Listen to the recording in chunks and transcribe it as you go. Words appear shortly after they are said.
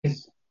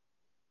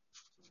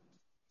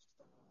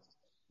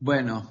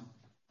Bueno,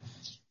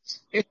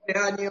 este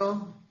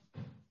año,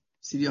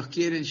 si Dios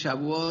quiere, en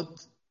Shavuot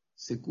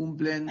se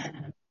cumplen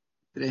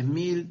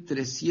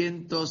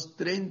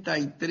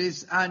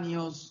 3.333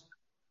 años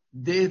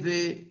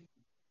desde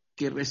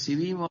que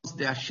recibimos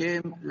de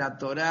Hashem la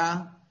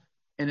Torá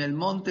en el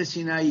monte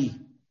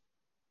Sinaí.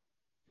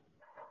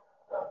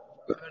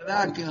 La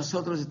verdad que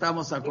nosotros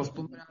estamos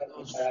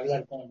acostumbrados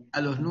a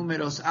los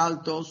números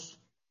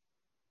altos,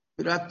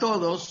 pero a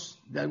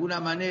todos, de alguna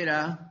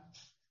manera,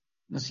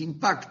 nos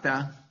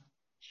impacta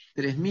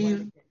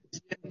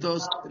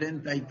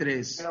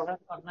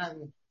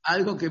 3.333.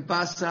 Algo que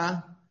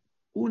pasa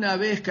una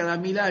vez cada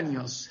 1.000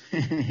 años.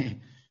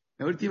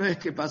 La última vez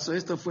que pasó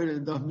esto fue en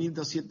el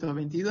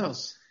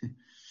 2222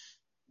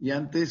 y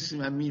antes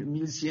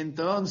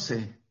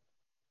 1111.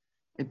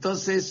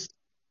 Entonces,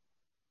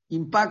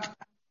 impacta.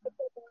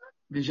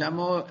 Me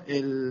llamó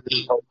el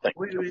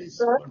jueves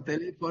por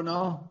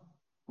teléfono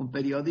un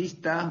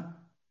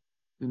periodista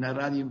de una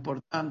radio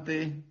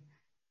importante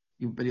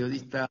y un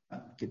periodista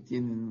que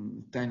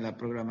está en la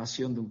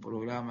programación de un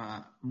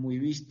programa muy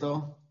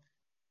visto,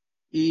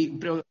 y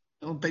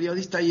un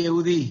periodista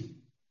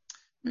yehudí.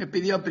 Me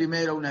pidió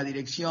primero una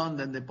dirección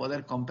donde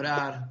poder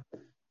comprar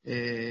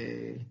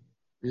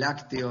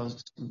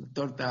lácteos,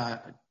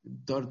 torta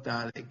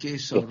de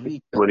queso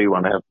rica,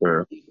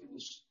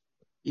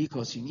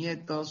 hijos y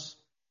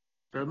nietos.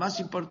 Pero lo más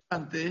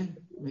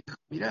importante, me dijo,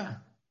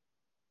 mirá,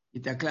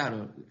 y te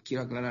aclaro,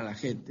 quiero aclarar a la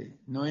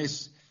gente, no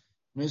es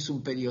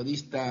un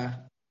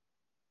periodista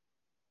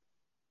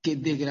que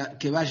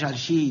vaya al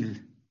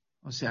Shil.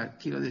 O sea,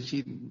 quiero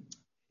decir,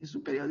 es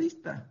un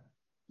periodista.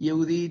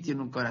 Yehudí,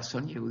 tiene un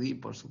corazón yehudí,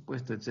 por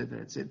supuesto,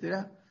 etcétera,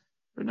 etcétera.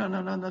 Pero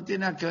no tiene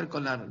nada que ver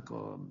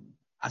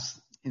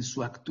en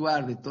su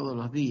actuar de todos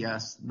los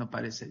días, no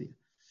parece bien.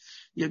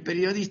 Y el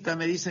periodista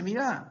me dice,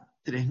 mirá,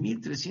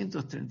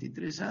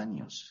 3.333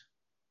 años.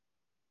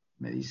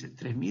 Me dice,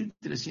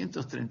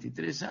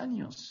 3.333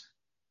 años.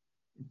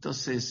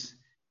 Entonces,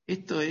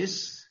 esto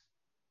es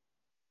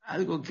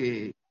algo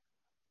que,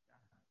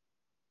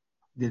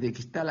 desde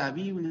que está la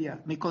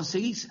Biblia, ¿me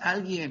conseguís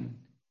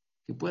alguien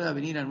que pueda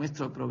venir a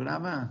nuestro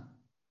programa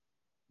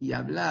y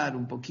hablar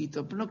un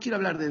poquito? Pero no quiero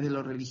hablar desde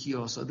lo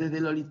religioso,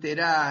 desde lo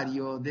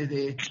literario,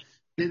 desde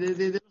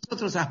los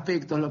otros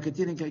aspectos, lo que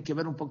tienen que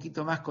ver un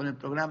poquito más con el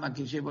programa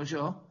que llevo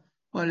yo.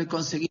 Bueno, le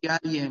conseguí a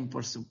alguien,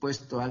 por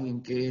supuesto,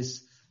 alguien que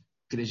es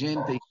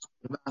creyente y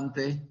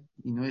observante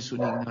y no es un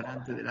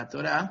ignorante de la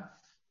Torá,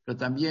 pero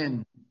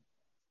también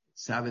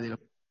sabe de las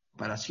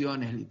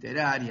comparaciones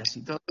literarias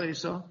y todo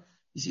eso.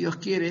 Y si Dios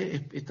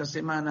quiere, esta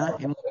semana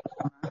en un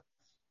programa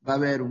va a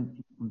haber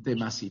un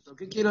tema así.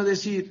 ¿Qué quiero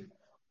decir?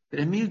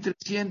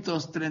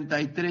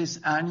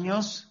 3.333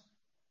 años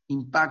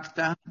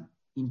impacta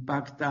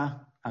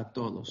a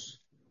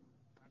todos.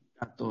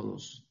 A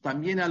todos.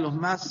 También a los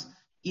más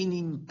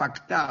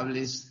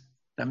inimpactables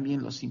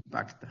también los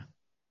impacta.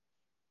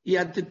 Y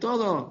ante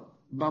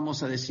todo,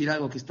 vamos a decir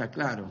algo que está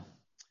claro.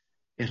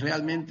 Es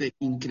realmente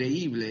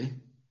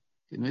increíble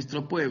que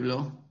nuestro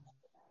pueblo,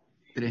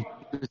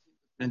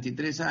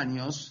 3.333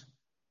 años,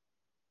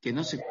 que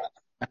no se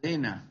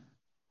cadena,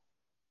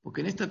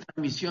 porque en esta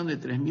transmisión de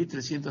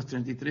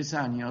 3.333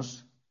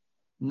 años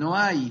no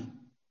hay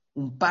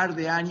un par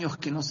de años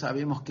que no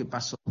sabemos qué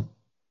pasó.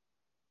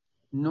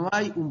 No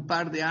hay un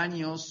par de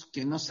años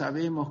que no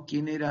sabemos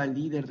quién era el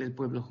líder del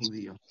pueblo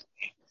judío.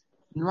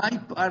 No hay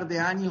un par de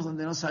años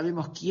donde no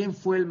sabemos quién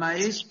fue el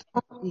maestro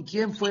y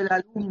quién fue el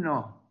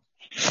alumno.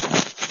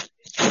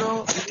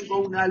 Yo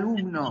tengo un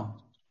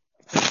alumno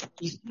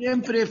y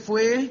siempre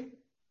fue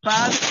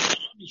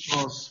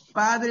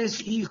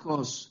padres,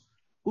 hijos.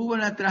 Hubo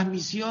una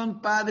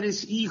transmisión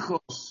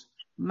padres-hijos,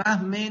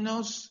 más o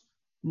menos,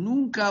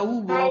 nunca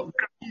hubo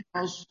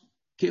menos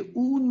que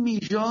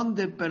 1.000.000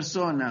 de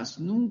personas,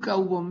 nunca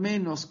hubo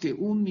menos que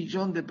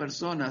 1.000.000 de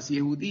personas,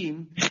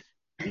 Yehudim,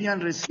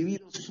 habían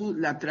recibido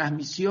la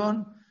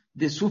transmisión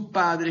de sus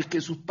padres,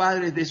 que sus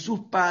padres de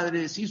sus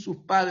padres y sus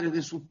padres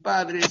de sus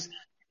padres,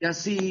 y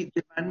así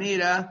de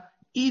manera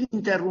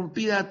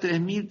ininterrumpida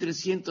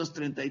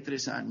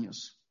 3.333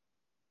 años.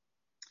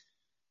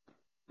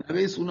 Una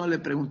vez uno le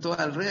preguntó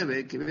al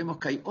Rebbe que vemos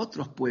que hay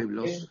otros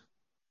pueblos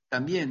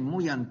también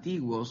muy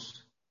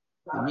antiguos,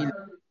 de 1.000 años.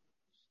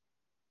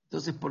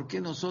 Entonces, ¿por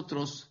qué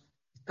nosotros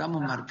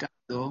estamos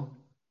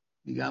marcando,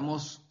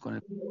 digamos, con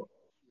el...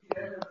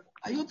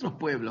 Hay otros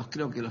pueblos,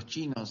 creo que los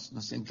chinos,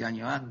 no sé en qué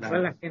año andan.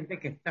 Toda la gente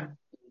que está.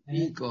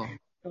 Pico.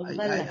 Toda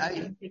la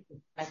gente que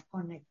está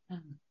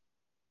conectada.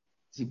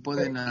 Si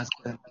pueden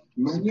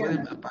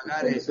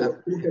apagar el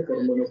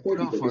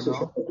micrófono.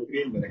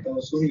 En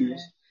Estados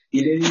Unidos,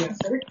 y le diga,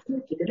 ¿sabes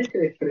qué? Que tenés que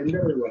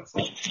desprender del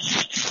WhatsApp.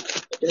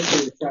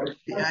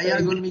 Hay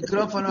algún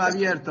micrófono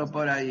abierto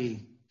por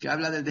ahí que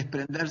habla de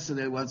desprenderse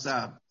del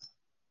WhatsApp.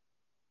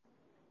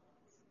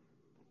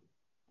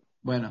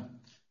 Bueno,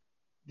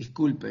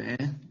 disculpe,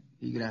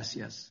 y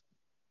gracias.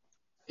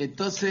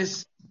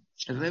 Entonces,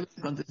 el Rebbe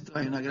contestó,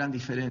 hay una gran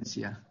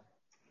diferencia.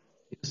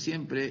 Ellos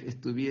siempre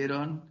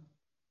estuvieron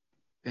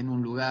en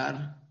un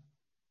lugar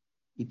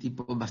y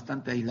tipos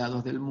bastante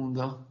aislados del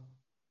mundo,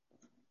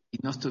 y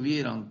no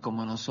estuvieron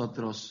como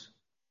nosotros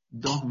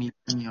 2000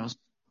 años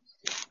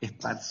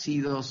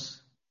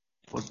esparcidos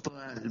por todo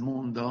el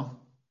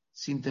mundo,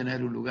 sin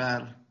tener un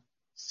lugar,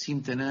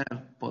 sin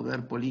tener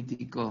poder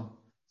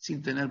político,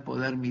 sin tener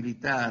poder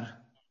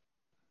militar.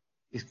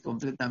 Es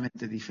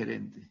completamente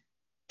diferente.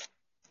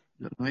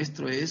 Lo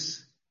nuestro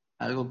es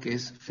algo que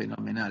es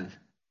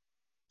fenomenal.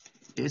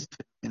 Es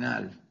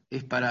fenomenal.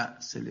 Es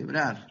para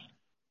celebrar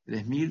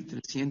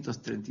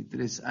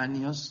 3.333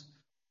 años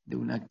de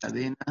una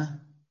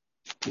cadena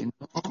que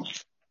no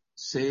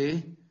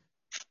se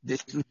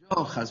destruyó,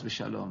 Haz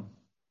Shalom.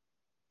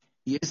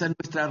 Y esa es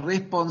nuestra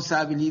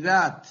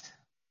responsabilidad.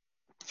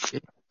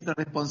 Es nuestra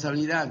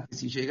responsabilidad que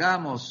si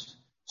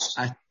llegamos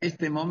a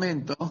este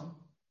momento,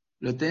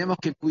 lo tenemos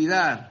que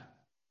cuidar.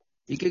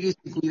 ¿Y qué quiere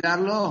decir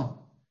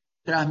cuidarlo?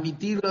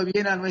 Transmitirlo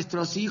bien a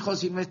nuestros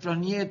hijos y nuestros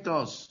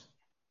nietos.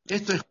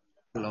 Esto es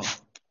cuidarlo.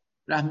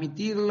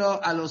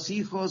 Transmitirlo a los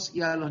hijos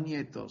y a los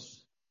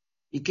nietos.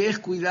 ¿Y qué es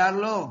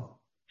cuidarlo?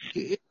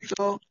 Que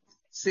esto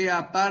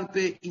sea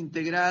parte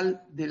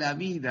integral de la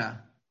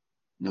vida.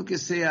 No que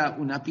sea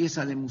una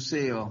pieza de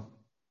museo,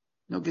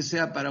 no que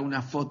sea para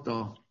una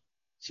foto,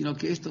 sino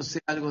que esto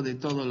sea algo de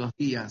todos los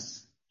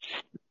días.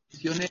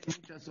 Mencioné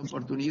muchas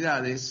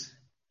oportunidades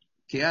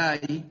que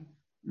hay,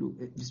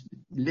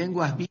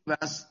 lenguas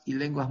vivas y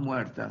lenguas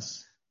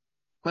muertas.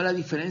 ¿Cuál es la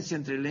diferencia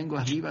entre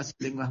lenguas vivas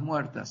y lenguas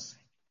muertas?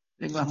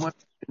 Lenguas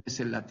muertas tenés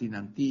el latín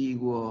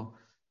antiguo,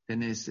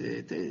 tenés son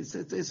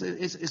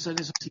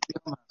esos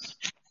idiomas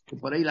que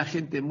por ahí la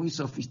gente muy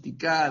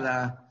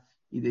sofisticada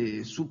y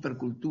de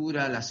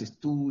supercultura las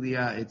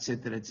estudia,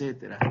 etcétera,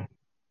 etcétera.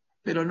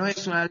 Pero no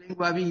es una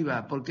lengua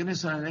viva. ¿Por qué no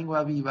es una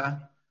lengua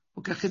viva?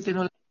 Porque la gente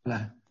no la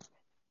habla.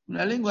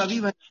 Una lengua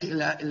viva es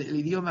el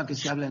idioma que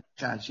se habla en la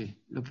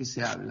calle, lo que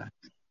se habla.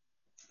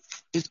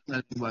 Es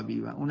una lengua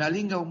viva. Una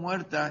lengua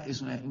muerta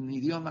es un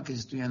idioma que se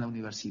estudia en la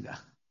universidad.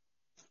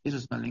 Eso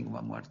es una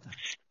lengua muerta.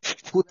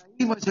 El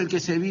judaísmo es el que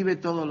se vive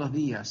todos los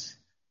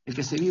días, el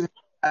que se vive en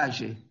la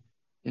calle,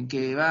 el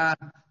que va,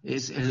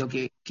 es lo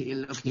que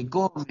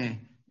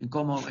come,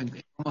 cómo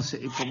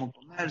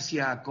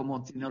comercia,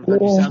 cómo tiene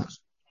organizado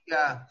su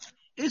vida.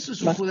 Eso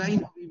es un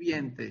judaísmo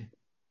viviente.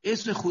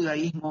 Eso es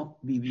judaísmo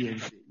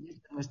viviente. Y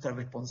esta es nuestra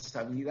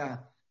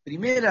responsabilidad.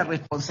 Primera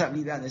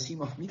responsabilidad,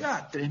 decimos,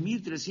 mirá,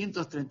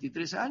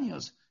 3.333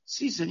 años.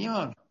 Sí,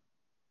 señor.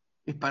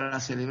 Es para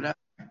celebrar,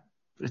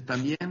 pero es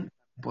también la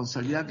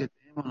responsabilidad que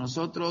tenemos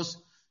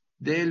nosotros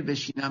del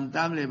Beshinam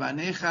Tam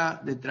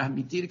Levaneja, de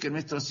transmitir que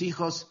nuestros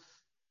hijos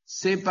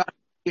sepan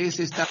qué es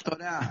esta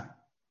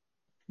Torá,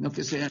 no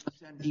sean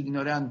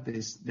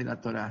ignorantes de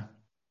la Torá,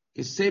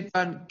 que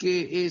sepan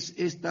qué es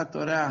esta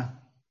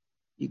Torá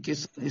y qué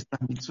son estas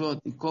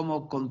mitzvot y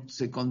cómo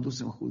se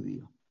conduce un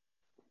judío.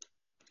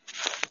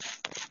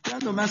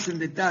 Hablando más en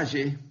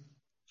detalle,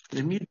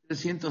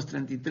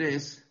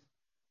 3.333,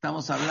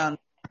 estamos hablando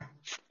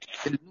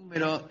del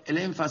número, el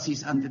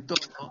énfasis ante todo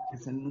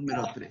es el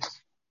número 3.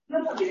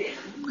 El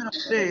número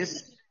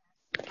 3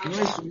 no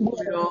es un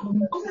número,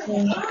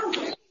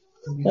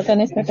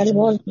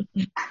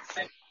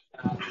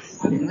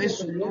 no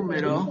es un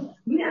número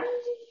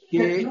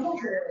que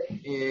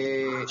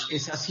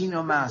es así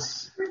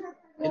nomás.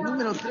 El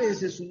número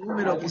 3 es un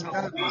número que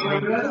está...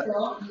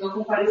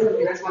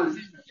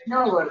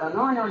 No, gordo,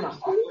 no.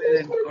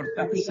 Pueden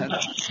cortar,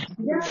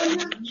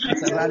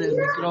 cerrar el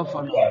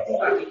micrófono.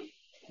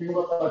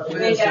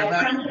 Pueden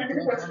cerrar el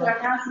micrófono.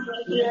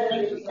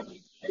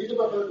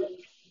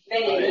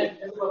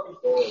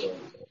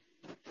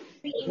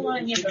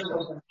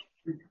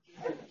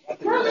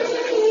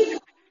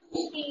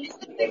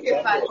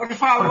 Por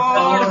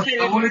favor, los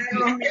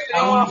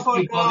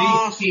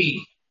micrófonos.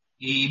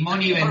 Y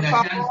Moni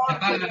Bendayán se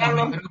apagan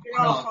los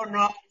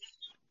micrófonos.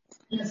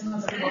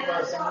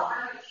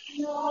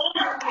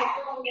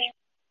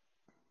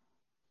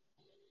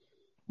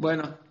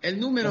 Bueno, el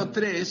número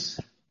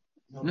 3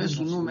 no es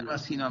un número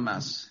así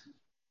nomás.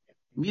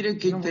 Miren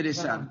qué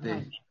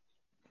interesante.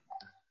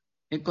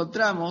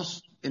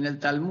 Encontramos en el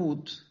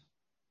Talmud,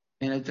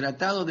 en el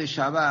Tratado de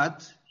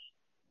Shabbat,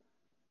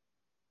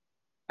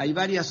 hay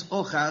varias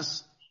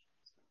hojas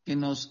que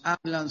nos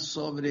hablan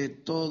sobre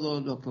todo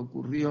lo que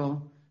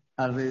ocurrió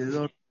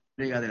alrededor de la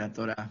entrega de la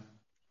Torá.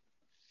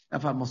 La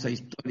famosa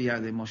historia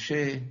de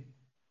Moshe,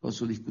 con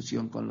su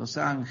discusión con los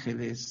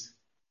ángeles.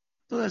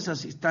 Todo eso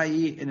está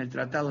ahí en el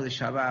Tratado de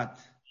Shabbat,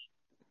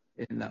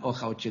 en la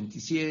hoja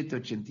 87,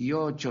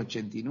 88,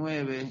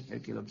 89,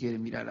 el que lo quiere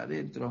mirar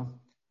adentro.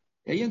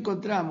 Y ahí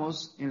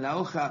encontramos en la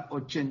hoja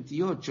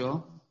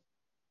 88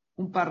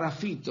 un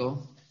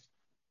parrafito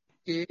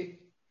que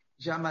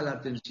llama la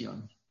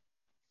atención.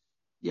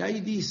 Y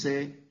ahí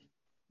dice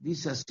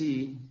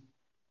así,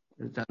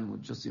 el Talmud,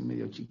 yo soy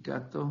medio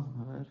chicato,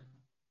 a ver,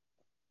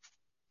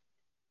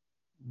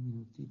 un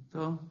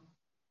minutito.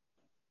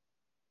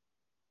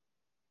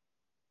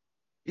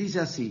 Dice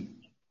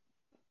así,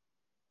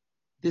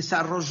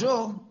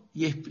 desarrolló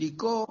y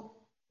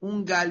explicó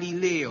un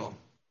Galileo,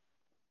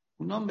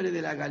 un hombre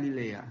de la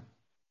Galilea,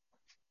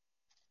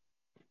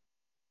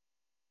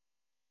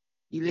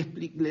 y le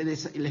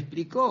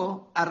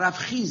explicó a Rav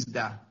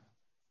Hizda.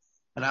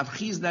 Rav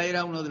Hizda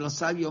era uno de los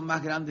sabios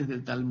más grandes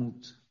del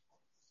Talmud.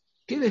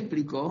 ¿Qué le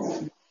explicó?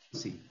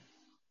 Sí.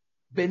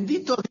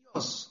 Bendito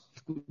Dios,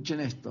 escuchen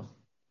esto.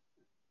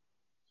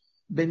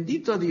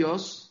 Bendito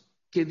Dios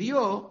que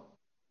dio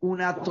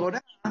una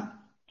Torá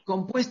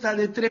compuesta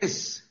de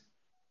 3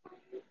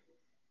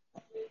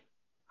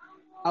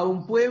 a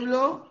un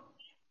pueblo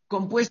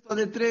compuesto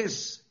de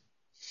 3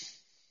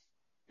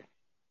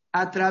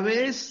 a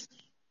través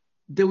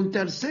de un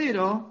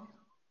tercero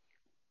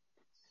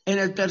en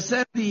el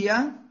tercer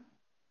día,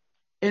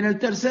 en el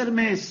tercer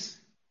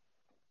mes.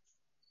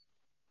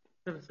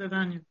 Tercer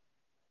año.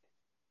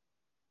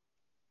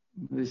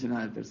 No dice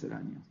nada del tercer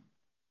año.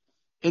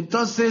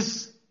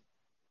 Entonces,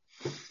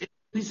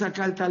 dice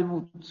acá el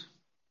Talmud.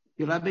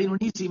 Y Rabbeinu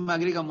Nissim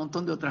agrega un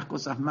montón de otras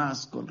cosas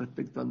más con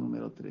respecto al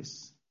número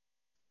 3.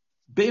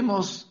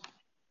 Vemos,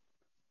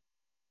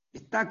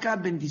 está acá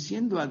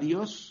bendiciendo a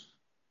Dios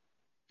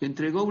que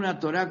entregó una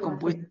Torá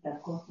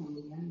compuesta.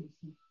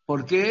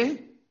 ¿Por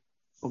qué?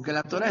 Porque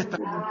la Torá está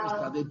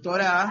compuesta de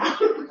Torá,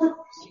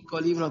 5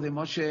 libros de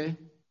Moshe,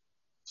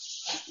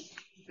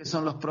 que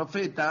son los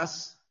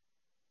profetas,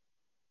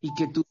 y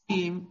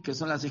Ketuvim, que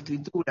son las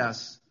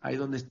escrituras, ahí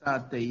donde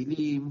está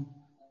Teilim,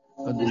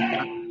 donde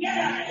está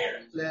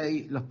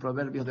Ley, los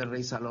proverbios del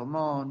rey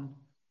Salomón,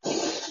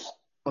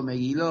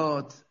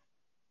 Megilot,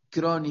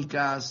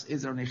 Crónicas,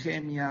 Ezra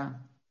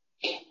Nehemia.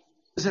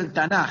 Es el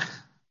Tanaj,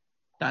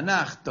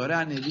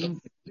 Torah, Nevi'im,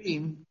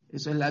 Ketuvim,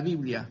 eso es la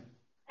Biblia.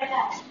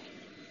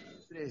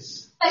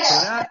 3,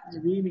 Torah,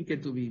 Nevi'im y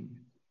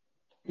Ketuvim.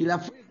 Y la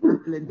fue,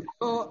 le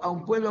entregó a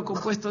un pueblo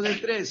compuesto de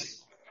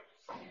 3.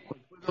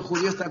 El pueblo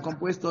judío está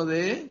compuesto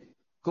de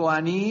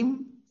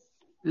Kohanim,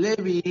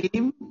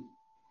 Leviim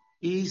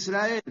y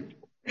Israel.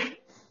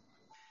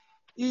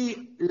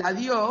 Y la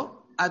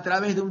dio a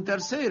través de un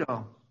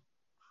tercero,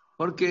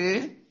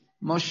 porque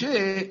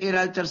Moshe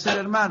era el tercer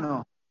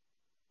hermano.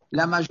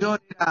 La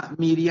mayor era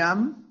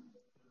Miriam,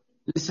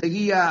 le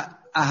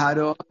seguía a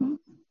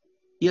Aarón,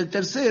 y el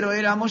tercero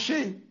era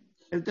Moshe,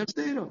 el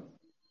tercero.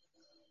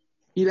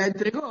 Y la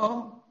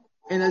entregó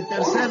en el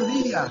tercer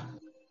día,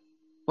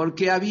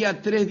 porque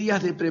había 3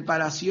 días de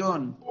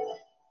preparación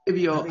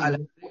previo a la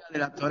entrega de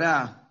la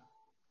Torá,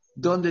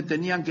 donde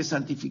tenían que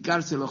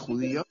santificarse los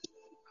judíos.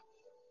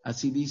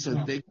 Así dice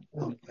el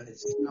texto.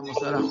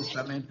 Estamos ahora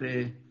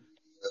justamente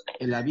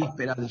en la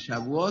víspera de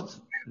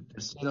Shavuot, el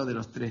tercero de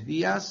los 3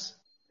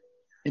 días.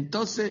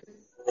 Entonces,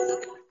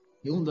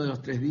 segundo de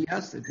los 3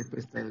 días,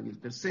 después el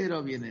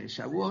tercero, viene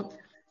Shavuot,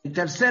 el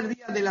tercer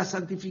día de la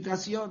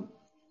santificación.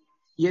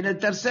 Y en el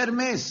tercer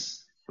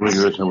mes,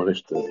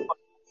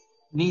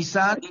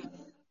 Nisan,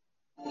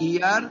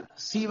 Iyar,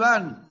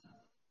 Sivan,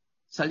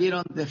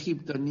 salieron de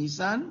Egipto en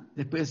Nisan,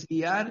 después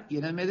Iyar, y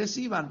en el mes de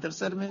Sivan,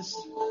 tercer mes.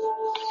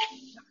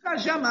 Acá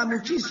llama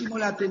muchísimo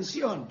la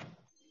atención.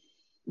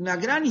 Una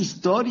gran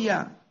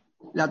historia.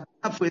 La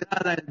Torá fue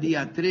dada el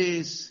día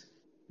 3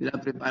 de la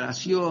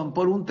preparación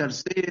por un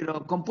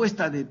tercero,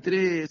 compuesta de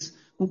 3,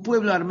 un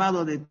pueblo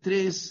armado de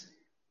 3.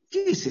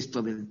 ¿Qué es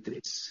esto del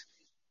 3?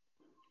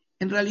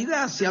 En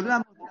realidad, si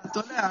hablamos de la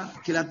Torá,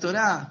 que la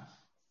Torá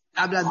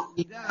habla de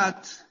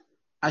unidad,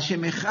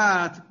 Hashem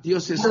Echad,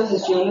 Dios es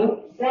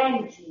uno,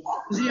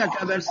 tendría que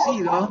haber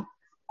sido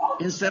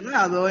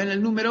encerrado en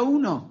el número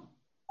 1.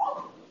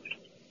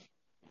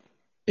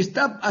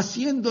 Está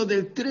haciendo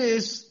del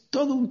 3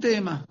 todo un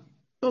tema.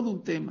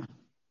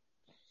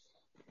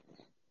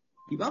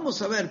 Y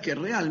vamos a ver que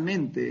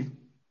realmente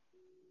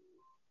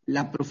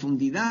la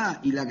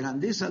profundidad y la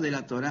grandeza de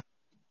la Torá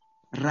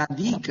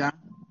radica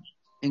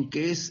en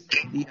que es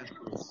el día 3,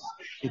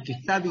 el que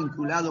está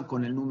vinculado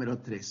con el número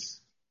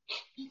 3.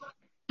 ¿Qué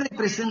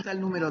representa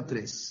el número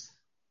 3?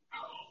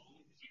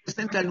 ¿Qué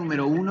representa el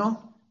número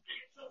 1?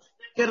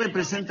 ¿Qué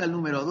representa el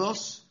número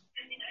 2?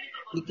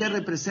 ¿Y qué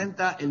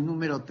representa el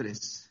número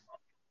 3?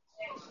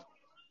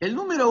 El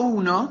número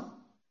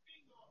 1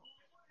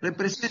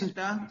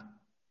 representa,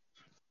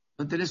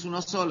 no tenés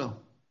uno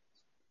solo,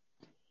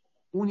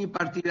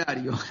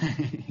 unipartidario.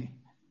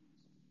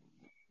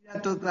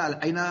 Total,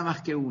 hay nada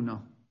más que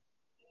uno.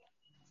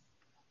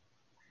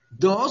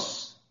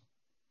 2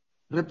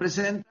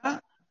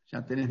 representa,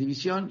 ya tenés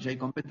división, ya hay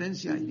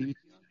competencia, hay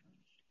división.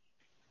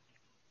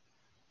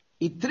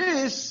 Y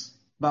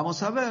 3,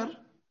 vamos a ver,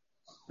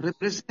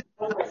 representa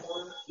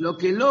lo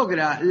que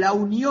logra la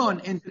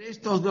unión entre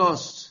estos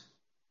dos.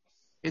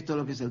 Esto es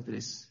lo que es el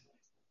 3.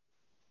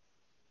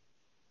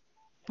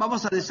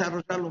 Vamos a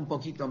desarrollarlo un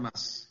poquito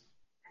más.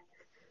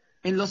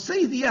 En los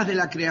 6 días de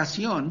la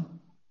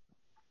creación,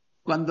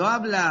 cuando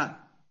habla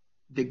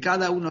de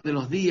cada uno de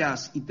los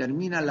días y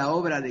termina la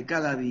obra de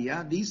cada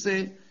día,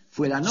 dice,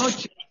 fue la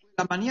noche, fue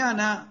la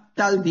mañana,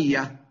 tal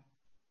día.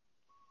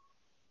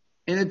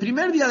 En el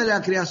primer día de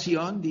la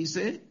creación,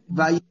 dice,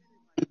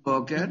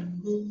 Vayiboker,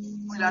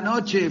 fue la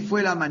noche,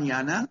 fue la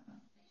mañana,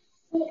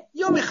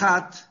 Yom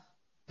Echad,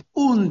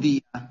 un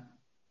día.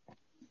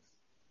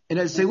 En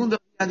el segundo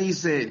día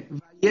dice,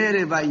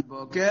 Vayere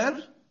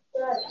Vayiboker,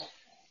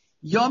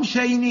 Yom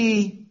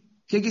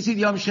Sheini. ¿Qué quiere decir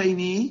Yom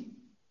Sheini?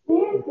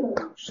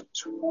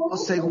 o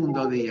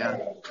segundo día?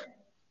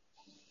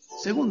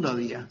 Segundo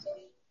día.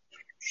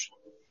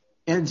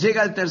 Él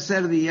llega al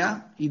tercer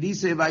día y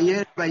dice,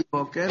 Bayer,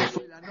 Bayboker,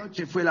 fue la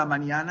noche, fue la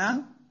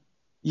mañana.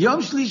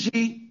 Yom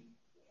Shlishi,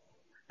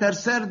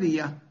 tercer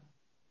día.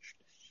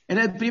 En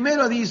el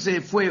primero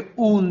dice, fue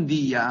un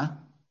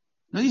día.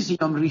 No dice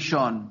Yom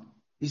Rishon,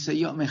 dice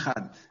Yom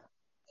Echad,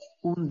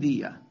 un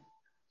día.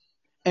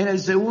 En el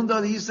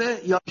segundo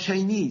dice Yom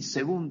Sheini,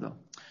 segundo.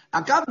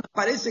 Acá me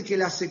parece que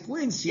la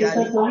secuencia...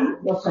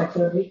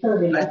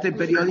 A este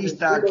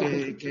periodista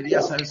que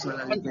quería saber sobre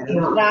la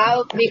literatura.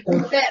 Raúl,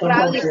 disculpe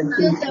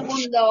un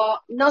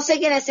segundo. No sé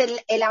quién es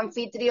el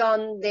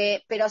anfitrión,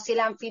 pero si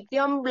el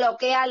anfitrión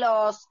bloquea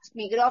los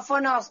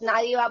micrófonos,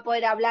 nadie va a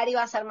poder hablar y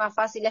va a ser más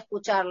fácil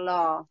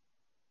escucharlo.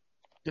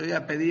 Yo voy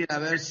a pedir a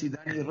ver si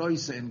Dani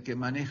Roisen, que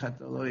maneja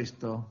todo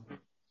esto,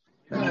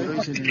 Dani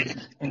Roisen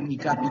es mi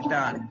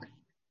capitán,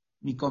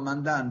 mi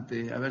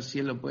comandante, a ver si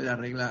él lo puede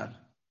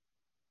arreglar.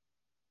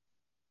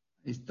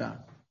 Ahí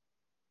está.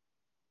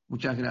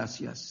 Muchas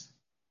gracias.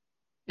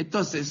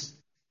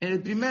 Entonces, en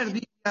el primer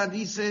día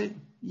dice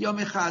Yom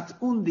Echad,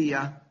 un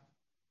día.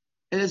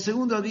 En el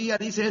segundo día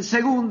dice el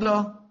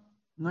segundo.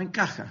 No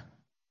encaja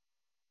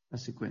la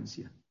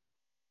secuencia.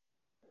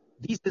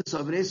 Dicen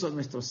sobre eso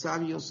nuestros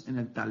sabios en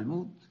el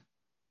Talmud,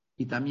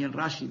 y también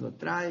Rashi lo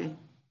trae.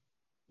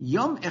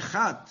 Yom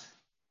Echad.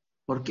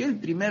 ¿Por qué el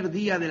primer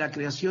día de la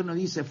creación no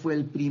dice fue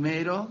el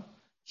primero,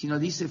 sino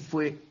dice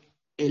fue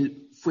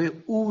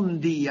un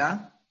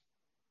día?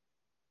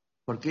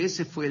 Porque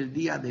ese fue el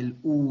día del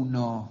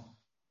uno.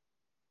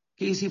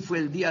 ¿Qué dice fue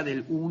el día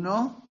del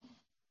uno?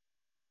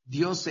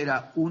 Dios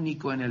era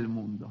único en el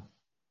mundo.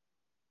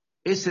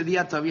 Ese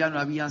día todavía no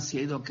habían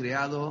sido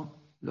creados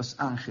los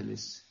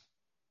ángeles.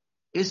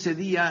 Ese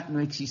día no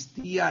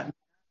existía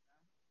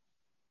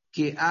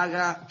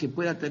que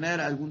pueda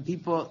tener algún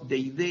tipo de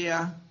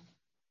idea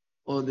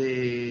o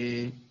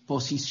de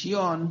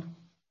posición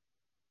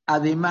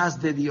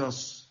además de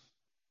Dios.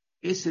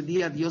 Ese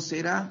día Dios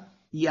era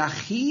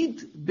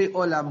Yahid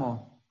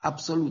Be'olamo,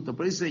 absoluto.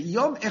 Pero dice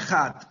Yom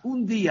Echad,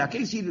 un día. ¿Qué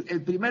decir?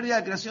 El primer día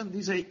de creación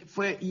dice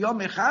fue Yom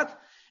Echad,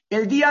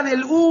 el día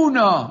del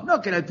uno,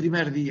 no que era el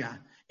primer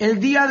día. El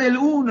día del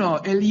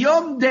uno, el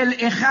Yom del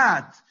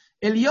Echad,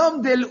 el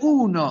Yom del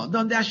uno,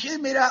 donde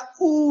Hashem era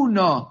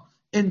uno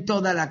en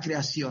toda la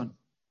creación.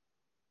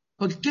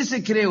 Porque ¿qué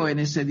se creó en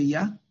ese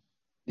día?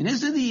 En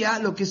ese día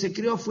lo que se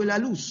creó fue la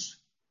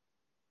luz.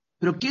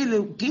 ¿Pero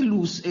qué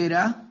luz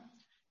era?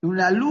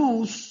 Una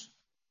luz,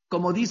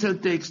 como dice el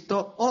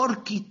texto,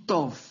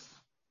 Orkitov,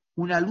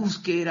 una luz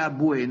que era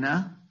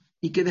buena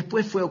y que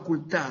después fue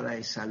ocultada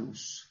esa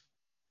luz.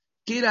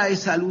 ¿Qué era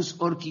esa luz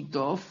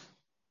Orkitov?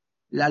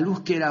 La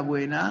luz que era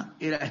buena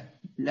era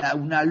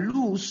una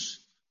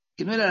luz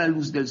que no era la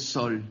luz del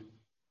sol,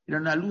 era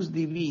una luz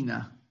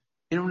divina,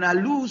 era una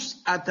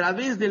luz a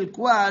través del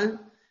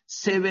cual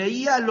se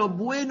veía lo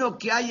bueno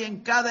que hay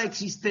en cada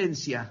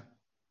existencia,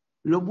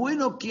 lo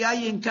bueno que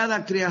hay en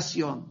cada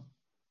creación.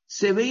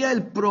 Se veía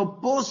el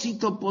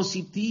propósito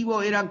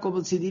positivo, eran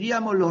como si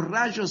diríamos los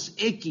rayos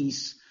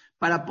X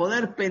para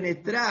poder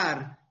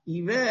penetrar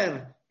y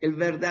ver el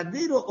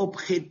verdadero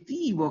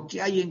objetivo que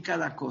hay en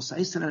cada cosa.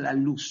 Esa era la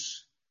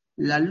luz.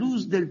 La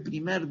luz del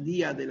primer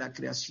día de la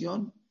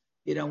creación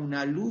era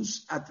una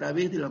luz a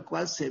través de la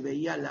cual se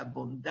veía la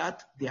bondad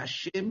de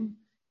Hashem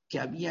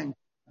que había en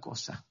cada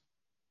cosa.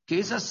 Que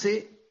esa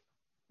se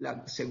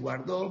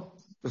guardó,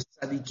 los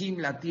tzadikim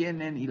la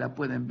tienen y la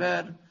pueden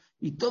ver,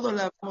 y todos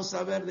la vamos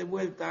a ver de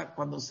vuelta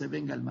cuando se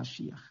venga el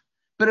Mashiach.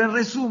 Pero en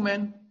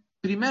resumen,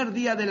 primer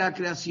día de la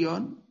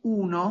creación,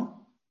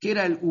 uno, que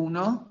era el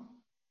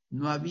uno,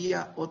 no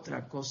había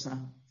otra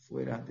cosa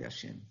fuera de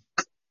Hashem.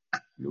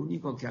 Lo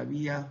único que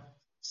había,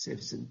 se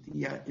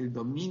sentía el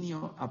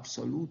dominio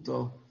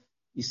absoluto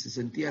y se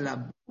sentía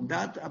la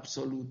bondad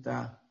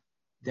absoluta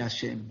de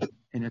Hashem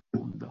en el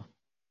mundo.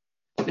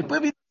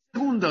 Después vino el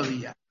segundo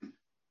día.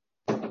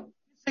 ¿Qué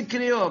se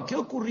creó? ¿Qué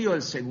ocurrió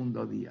el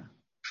segundo día?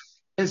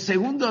 El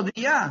segundo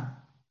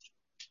día,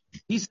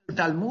 dice el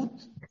Talmud,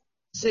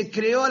 se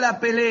creó la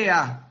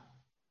pelea,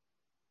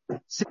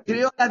 se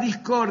creó la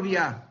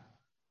discordia,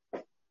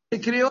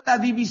 se creó la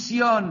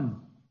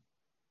división.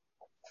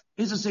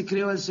 Eso se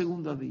creó el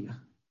segundo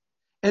día.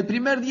 El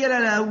primer día era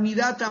la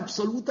unidad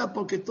absoluta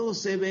porque todo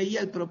se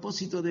veía el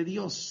propósito de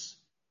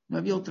Dios. No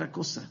había otra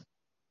cosa.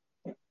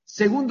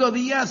 Segundo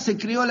día se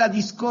creó la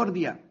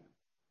discordia.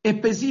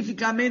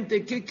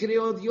 Específicamente, ¿qué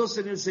creó Dios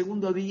en el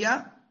segundo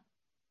día?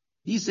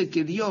 Dice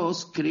que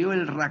Dios creó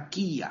el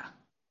Raquía.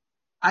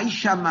 Hay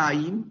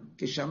Shamaim,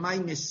 que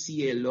Shamaim es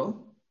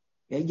cielo,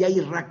 y hay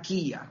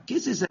Raquía. ¿Qué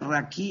es ese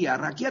Raquía?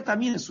 Raquía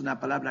también es una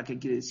palabra que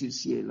quiere decir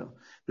cielo.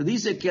 Pero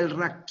dice que el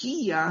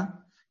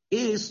Raquía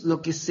es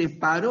lo que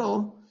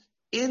separó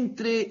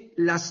entre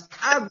las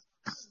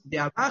aguas de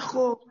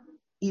abajo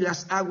y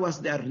las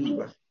aguas de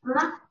arriba.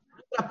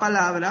 Otras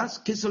palabras,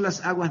 ¿qué son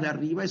las aguas de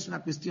arriba? Es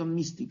una cuestión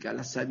mística.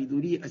 La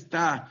sabiduría,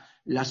 está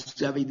la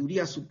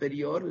sabiduría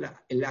superior,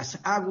 las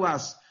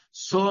aguas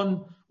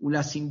son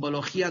una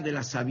simbología de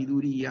la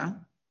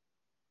sabiduría,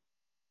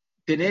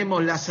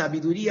 tenemos la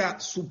sabiduría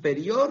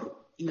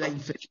superior y la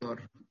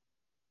inferior.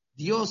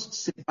 Dios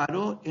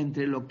separó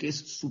entre lo que es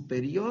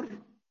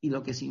superior y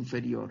lo que es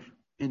inferior,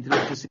 entre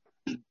lo que es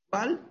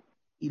espiritual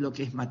y lo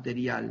que es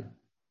material,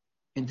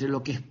 entre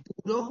lo que es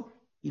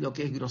puro y lo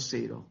que es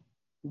grosero.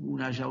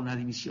 Hubo ya una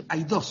división.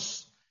 Hay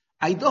dos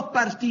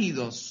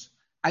partidos,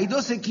 hay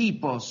dos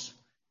equipos.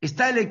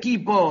 Está el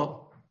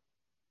equipo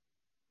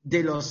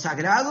de lo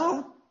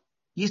sagrado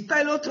y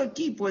está el otro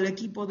equipo, el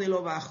equipo de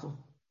lo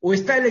bajo. O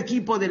está el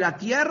equipo de la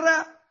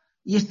tierra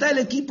y está el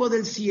equipo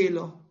del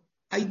cielo.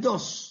 Hay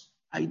dos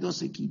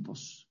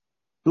equipos.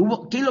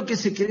 ¿Qué es lo que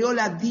se creó?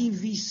 La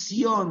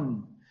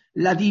división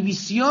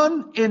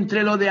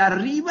entre lo de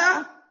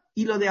arriba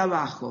y lo de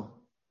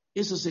abajo.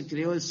 Eso se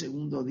creó el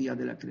segundo día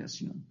de la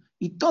creación.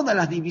 Y todas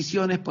las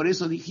divisiones, por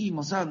eso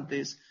dijimos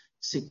antes,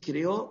 se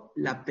creó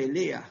la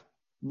pelea.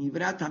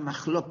 Nibrata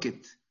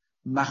Mahloket.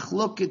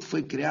 Mahloket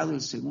fue creado el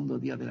segundo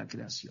día de la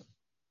creación.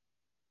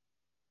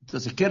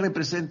 Entonces, ¿qué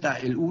representa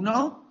el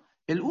uno?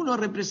 El uno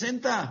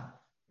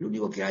representa, lo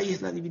único que hay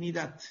es la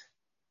divinidad,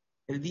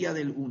 el día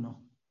del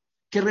uno.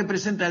 ¿Qué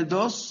representa el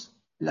dos?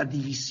 La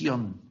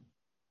división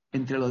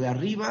entre lo de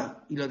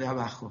arriba y lo de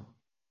abajo.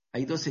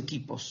 Hay dos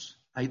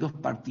equipos, hay dos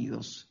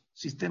partidos,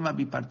 sistema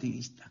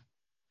bipartidista.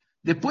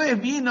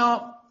 Después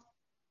vino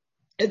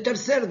el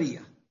tercer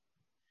día.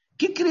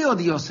 ¿Qué creó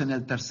Dios en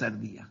el tercer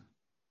día?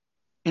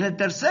 En el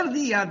tercer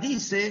día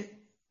dice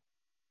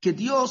que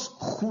Dios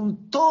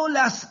juntó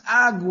las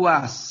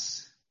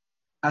aguas.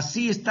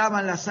 Así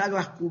estaban las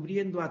aguas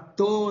cubriendo a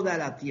toda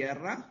la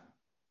tierra.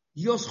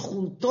 Dios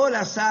juntó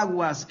las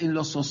aguas en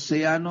los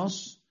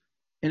océanos,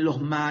 en los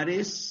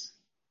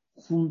mares,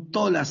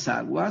 juntó las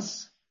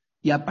aguas,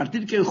 y a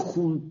partir que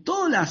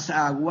juntó las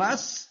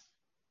aguas,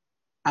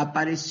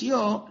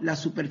 apareció la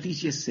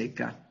superficie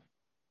seca.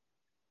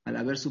 Al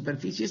haber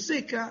superficie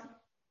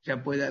seca,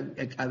 ya puede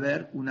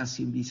haber una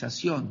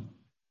civilización,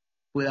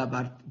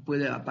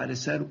 puede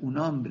aparecer un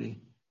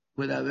hombre,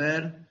 puede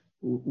haber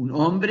un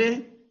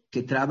hombre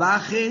que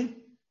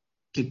trabaje,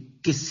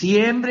 que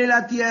siembre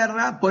la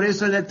tierra. Por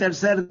eso en el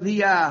tercer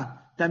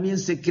día también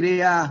se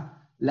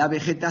crea la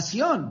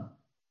vegetación,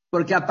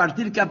 porque a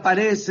partir que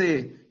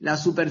aparece la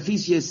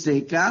superficie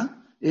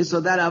seca,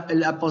 eso da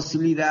la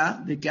posibilidad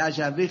de que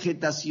haya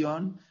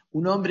vegetación,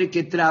 un hombre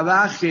que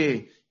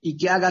trabaje y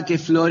que haga que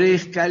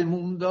florezca el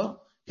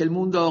mundo, que el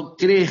mundo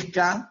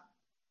crezca.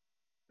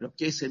 Lo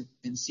que es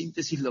en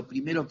síntesis lo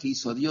primero que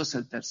hizo Dios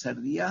el tercer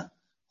día,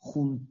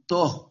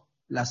 juntó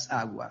las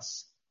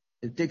aguas.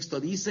 El texto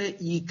dice,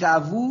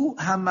 Yikavu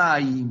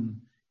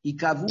Hamaim.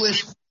 Yikavu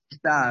es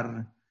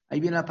juntar. Ahí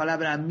viene la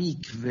palabra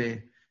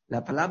mikve.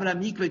 La palabra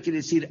mikve quiere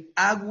decir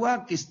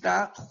agua que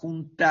está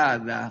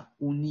juntada,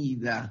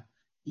 unida.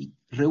 Y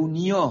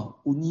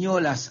unió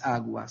las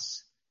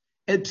aguas.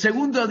 El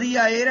segundo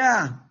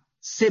día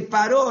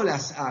separó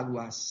las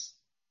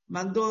aguas.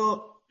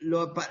 Mandó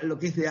lo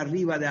que es de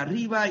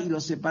arriba y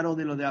lo separó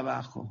de lo de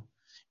abajo.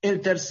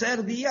 El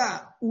tercer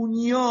día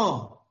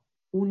unió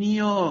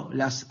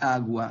las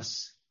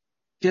aguas.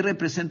 ¿Qué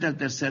representa el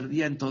tercer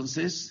día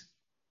entonces?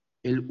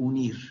 El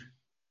unir.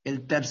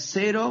 El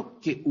tercero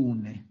que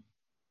une.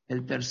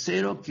 El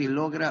tercero que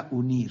logra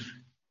unir.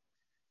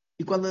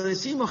 Y cuando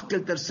decimos que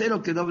el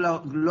tercero que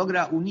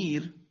logra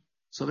unir,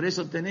 sobre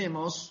eso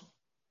tenemos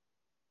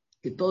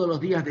que todos los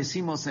días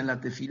decimos en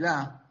la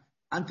tefilá,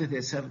 antes de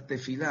hacer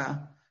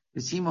tefilá,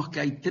 decimos que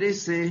hay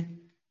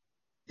 13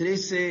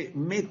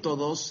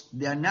 métodos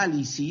de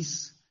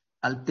análisis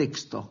al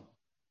texto.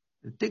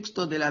 El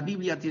texto de la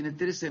Biblia tiene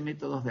 13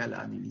 métodos de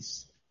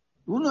análisis.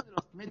 Uno de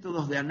los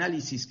métodos de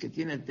análisis que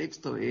tiene el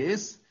texto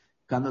es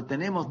cuando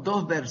tenemos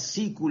dos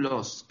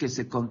versículos que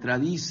se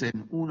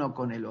contradicen uno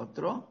con el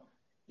otro,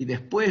 y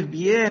después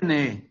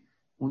viene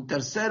un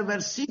tercer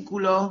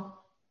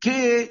versículo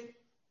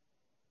que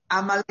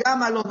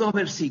amalgama los dos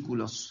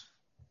versículos.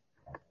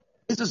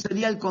 Eso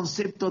sería el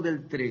concepto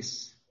del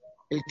 3.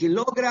 El que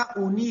logra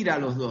unir a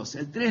los dos.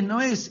 El 3 no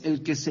es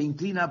el que se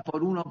inclina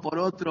por uno por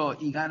otro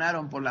y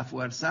ganaron por la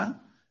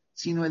fuerza,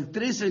 sino el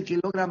 3 es el que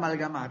logra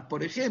amalgamar.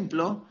 Por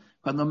ejemplo,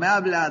 cuando me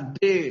habla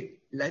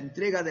de la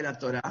entrega de la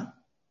Torá,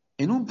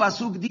 en un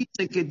pasuk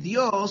dice que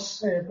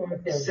Dios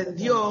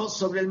descendió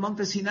sobre el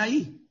monte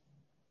Sinaí.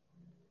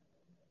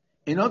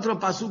 En otro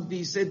pasuk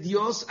dice,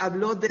 Dios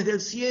habló desde el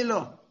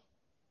cielo.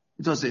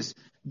 Entonces,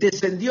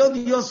 ¿descendió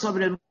Dios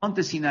sobre el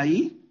monte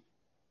Sinaí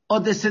o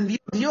descendió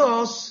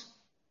Dios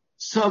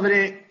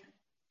sobre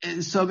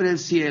el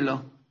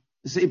cielo,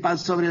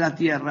 sobre la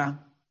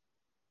tierra?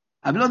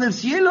 ¿Habló del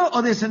cielo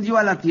o descendió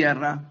a la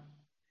tierra?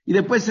 Y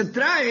después se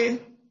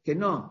trae que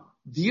no,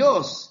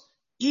 Dios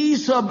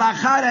hizo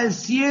bajar al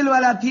cielo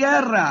a la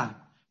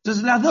tierra.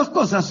 Entonces las dos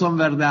cosas son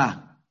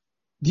verdad.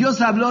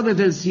 Dios habló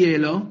desde el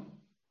cielo,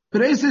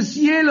 pero ese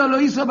cielo lo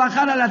hizo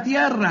bajar a la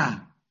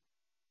tierra.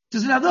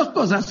 Entonces las dos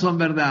cosas son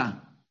verdad.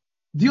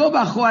 Dios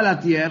bajó a la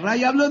tierra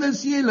y habló del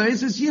cielo.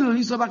 Ese cielo lo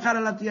hizo bajar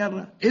a la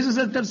tierra. Ese es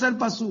el tercer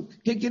pasuk.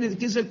 ¿Qué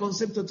es el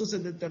concepto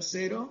entonces del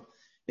tercero?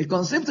 El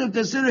concepto del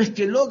tercero es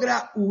que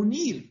logra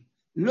unir,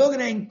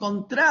 logra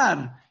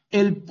encontrar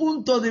el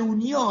punto de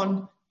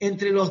unión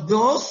entre los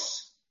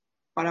dos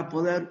para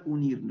poder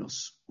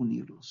unirlos.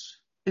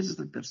 Ese es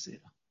el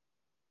tercero.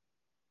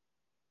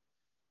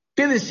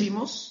 ¿Qué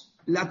decimos?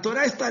 La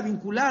Torá está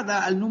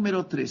vinculada al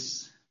número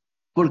 3.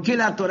 ¿Por qué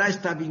la Torá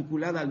está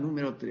vinculada al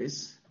número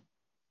 3?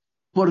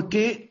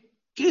 Porque,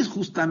 ¿qué es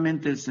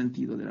justamente el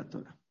sentido de la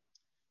Torá?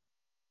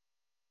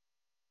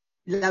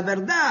 La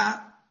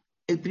verdad,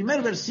 el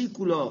primer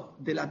versículo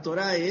de la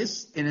Torá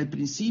es: en el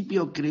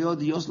principio creó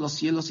Dios los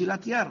cielos y la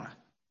tierra.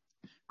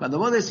 Cuando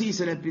vos decís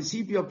en el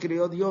principio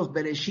creó Dios,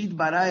 Bereshit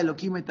bara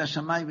Elohim et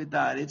hashamayim v'et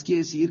haaretz, quiere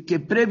decir que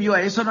previo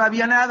a eso no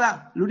había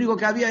nada, lo único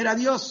que había era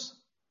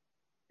Dios.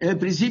 En el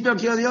principio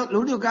creó Dios, lo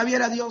único que había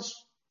era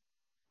Dios.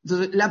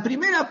 Entonces, la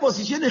primera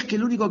posición es que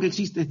lo único que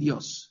existe es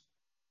Dios.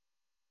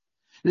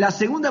 La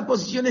segunda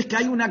posición es que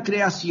hay una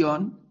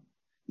creación,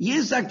 y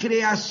esa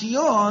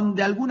creación,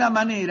 de alguna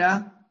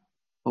manera,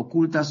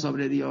 oculta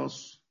sobre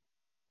Dios,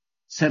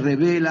 se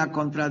rebela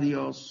contra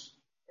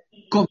Dios,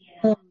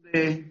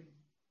 confunde,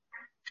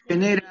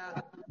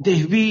 genera,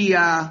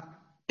 desvía,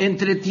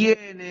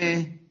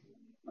 entretiene,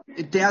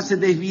 te hace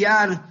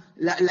desviar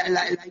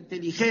la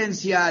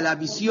inteligencia, la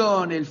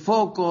visión, el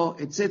foco,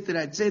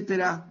 etcétera,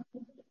 etcétera.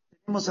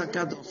 Tenemos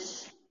acá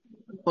dos.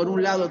 Por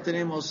un lado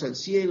tenemos el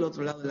cielo,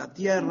 otro lado la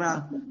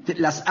tierra,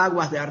 las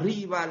aguas de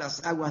arriba,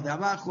 las aguas de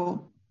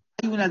abajo.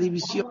 Hay una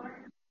división.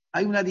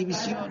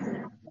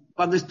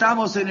 Cuando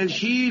estamos en el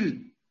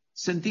Shil,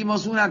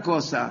 sentimos una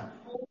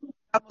cosa.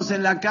 Estamos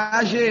en la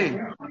calle,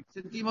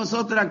 sentimos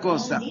otra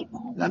cosa.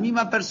 La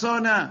misma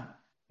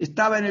persona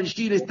estaba en el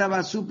Shil,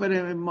 estaba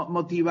súper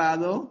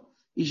motivado,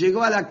 y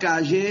llegó a la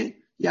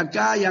calle, y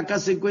acá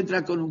se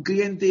encuentra con un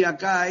cliente, y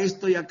acá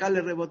esto, y acá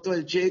le rebotó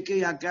el cheque,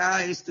 y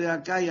acá esto, y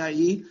acá y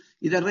ahí.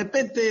 Y de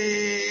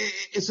repente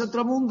es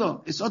otro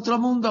mundo,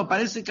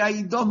 parece que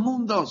hay dos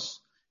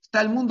mundos.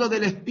 Está el mundo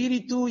del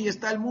espíritu y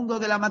está el mundo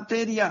de la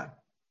materia.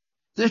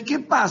 Entonces, ¿qué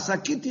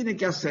pasa? ¿Qué tiene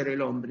que hacer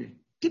el hombre?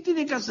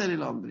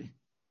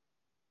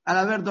 Al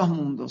haber dos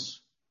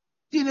mundos?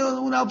 Tiene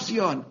una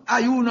opción.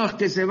 Hay unos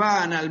que se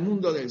van al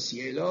mundo del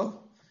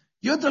cielo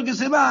y otros que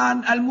se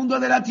van al mundo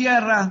de la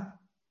tierra.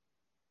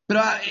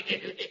 Pero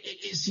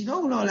si no,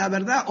 uno, la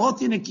verdad, o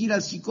tiene que ir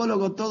al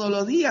psicólogo todos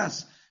los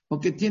días,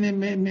 porque tiene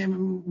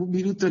un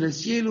minuto en el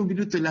cielo, un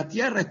minuto en la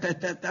tierra,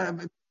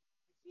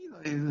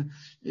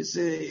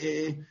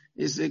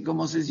 ese,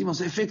 como decimos,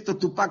 efecto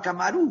Tupac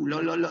Amaru,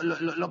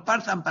 lo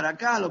partan para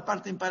acá, lo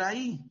parten para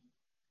ahí.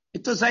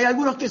 Entonces hay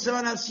algunos que se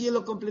van al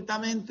cielo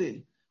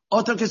completamente,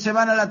 otros que se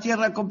van a la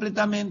tierra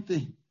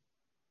completamente.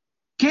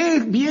 ¿Qué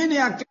viene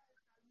acá?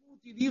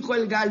 Y dijo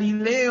el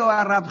Galileo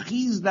a Rab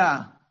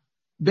Hizda: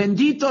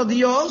 bendito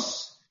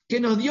Dios que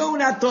nos dio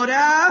una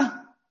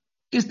Torá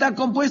que está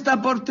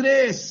compuesta por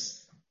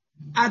 3,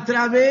 a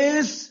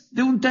través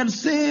de un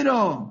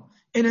tercero,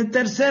 en el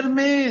tercer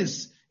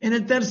mes, en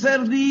el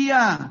tercer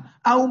día,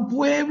 a un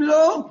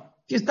pueblo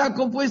que está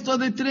compuesto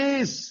de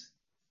 3.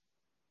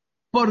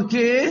 ¿Por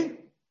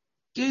qué?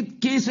 ¿Qué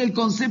es el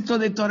concepto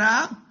de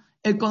Torá?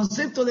 El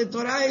concepto de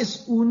Torá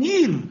es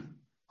unir,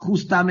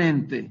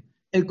 justamente.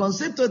 El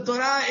concepto de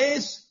Torá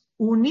es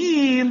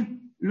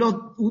unir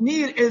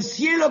el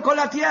cielo con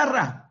la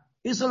tierra.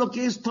 Eso es lo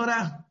que es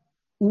Torá.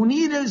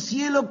 Unir el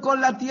cielo con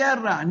la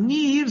tierra,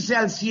 ni irse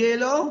al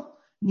cielo,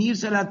 ni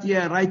irse a la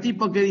tierra. Hay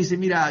tipos que dicen: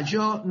 mira,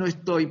 yo no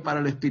estoy para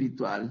lo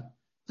espiritual.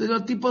 Entonces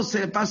los tipos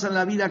se pasan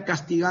la vida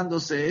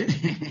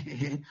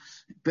castigándose,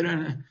 pero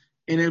en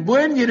el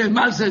buen y en el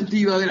mal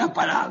sentido de la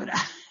palabra.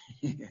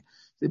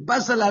 Se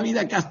pasan la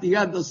vida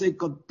castigándose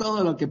con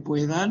todo lo que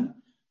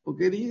puedan,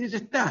 porque dicen: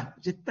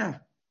 ya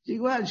está.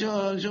 Igual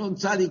yo un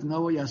tzadik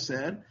no voy a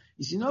hacer,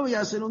 y si no voy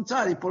a hacer un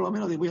tzadik, por lo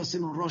menos voy a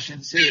hacer un rosh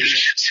en serio.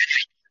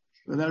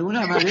 Pero de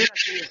alguna manera,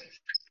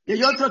 y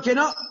hay otro que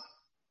no,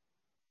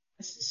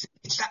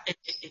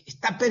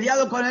 está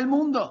peleado con el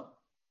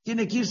mundo,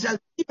 tiene que irse al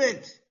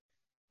Tíbet,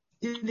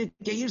 tiene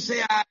que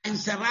irse a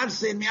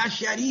encerrarse en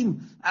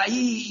Measharim,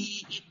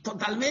 ahí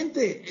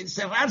totalmente,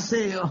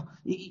 encerrarse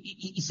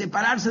y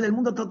separarse del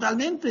mundo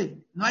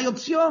totalmente. No hay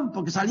opción,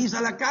 porque salís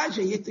a la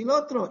calle y esto y lo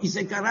otro, y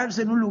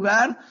encerrarse en un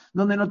lugar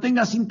donde no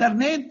tengas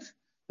internet,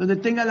 donde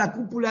tenga la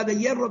cúpula de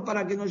hierro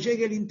para que no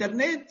llegue el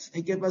internet.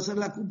 Hay que pasar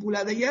la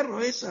cúpula de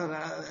hierro,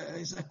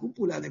 esa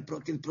cúpula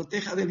que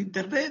proteja del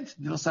internet,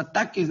 de los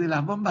ataques de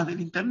las bombas del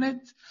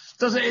internet.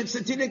 Entonces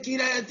se tiene que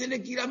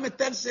ir a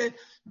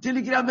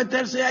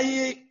meterse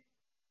ahí.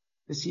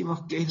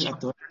 Decimos que es la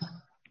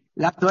Torá.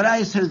 La Torá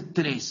es el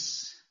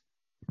 3.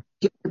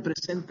 ¿Qué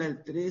representa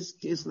el 3?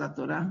 ¿Qué es la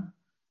Torá?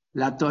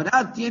 La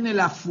Torá tiene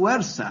la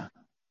fuerza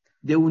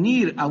de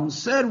unir a un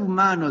ser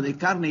humano de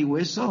carne y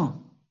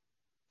hueso,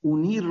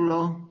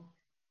 unirlo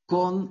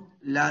con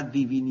la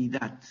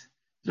divinidad,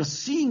 pero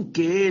sin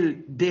que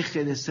él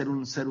deje de ser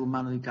un ser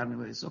humano de carne y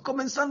hueso.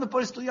 Comenzando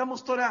por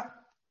estudiamos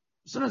Torah.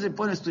 Eso no se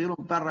pone a estudiar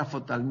un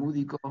párrafo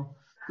talmúdico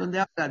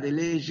donde habla de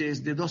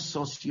leyes, de dos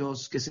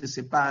socios que se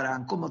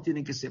separan, cómo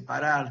tienen que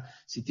separar,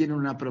 si tienen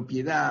una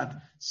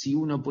propiedad, si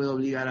uno puede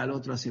obligar al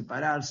otro a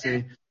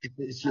separarse,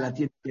 si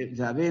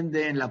la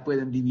venden, la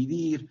pueden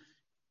dividir.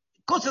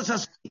 Cosas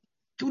así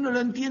que uno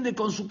lo entiende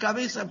con su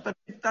cabeza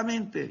perfectamente.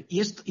 perfectamente.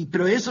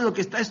 Pero eso lo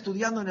que está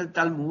estudiando en el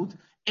Talmud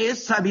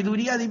es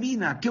sabiduría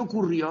divina. ¿Qué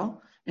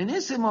ocurrió? En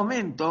ese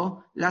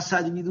momento, la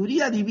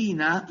sabiduría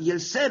divina y el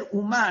ser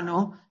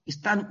humano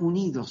están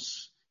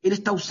unidos. Él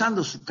está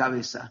usando su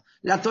cabeza.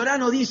 La Torá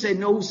no dice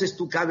no uses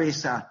tu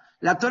cabeza.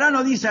 La Torá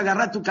no dice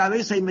agarrar tu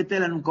cabeza y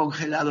meterla en un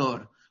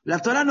congelador. La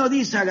Torá no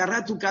dice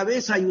agarrar tu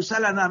cabeza y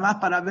usarla nada más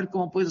para ver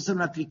cómo puedes hacer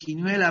una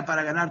triquiñuela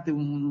para ganarte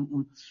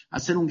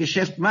hacer un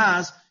geschäft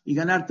más y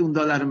ganarte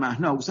 $1 más.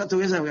 No, usar tu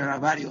cabeza para ganar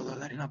varios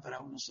dólares, no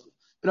para uno solo.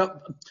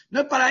 Pero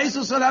no para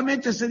eso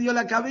solamente se dio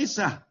la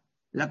cabeza.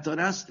 La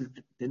Torá,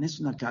 tenés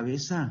una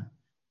cabeza,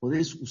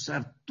 podés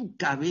usar tu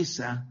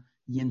cabeza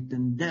y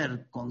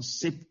entender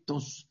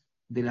conceptos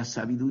de la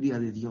sabiduría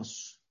de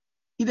Dios.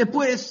 Y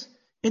después,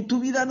 en tu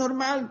vida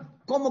normal,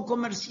 ¿cómo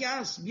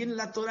comerciás? Viene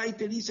la Torá y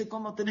te dice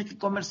cómo tenés que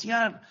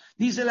comerciar.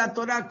 Dice la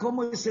Torá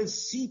cómo es el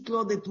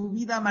ciclo de tu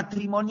vida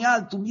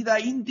matrimonial, tu vida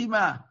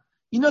íntima.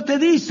 Y no te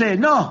dice,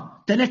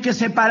 no, tenés que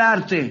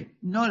separarte.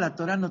 No, la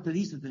Torá no te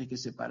dice tenés que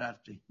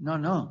separarte.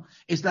 No.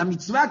 Es la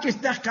mitzvah que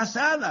estás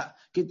casada,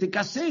 que te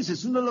cases.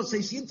 Es uno de los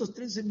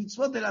 613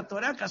 mitzvot de la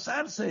Torá,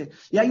 casarse.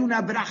 Y hay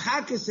una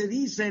brajá que se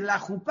dice en la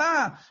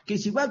jupá, que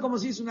es igual como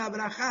si es una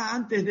brajá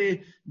antes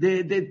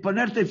de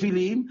ponerte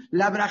filim.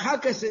 La brajá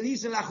que se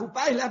dice en la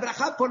jupá es la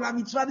brajá por la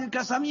mitzvah del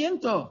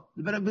casamiento.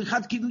 El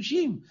brajat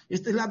kidushim.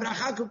 Esta es la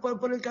brajá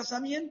por el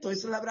casamiento.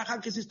 Esa es la brajá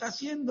que se está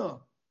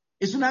haciendo.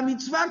 Es una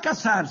mitzvah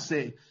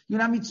casarse, y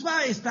una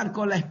mitzvah estar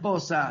con la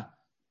esposa,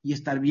 y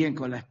estar bien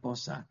con la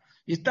esposa,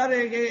 y estar,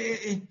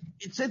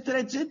 etcétera,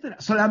 etcétera.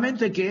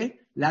 Solamente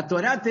que la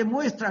Torá te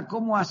muestra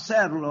cómo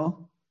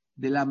hacerlo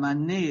de la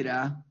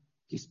manera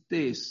que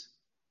estés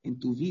en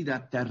tu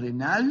vida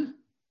terrenal,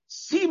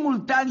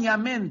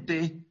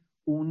 simultáneamente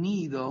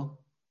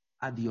unido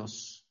a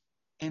Dios.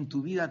 En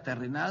tu vida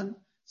terrenal,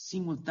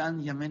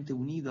 simultáneamente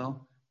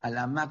unido a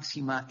la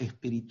máxima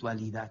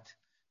espiritualidad.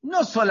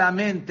 No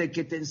solamente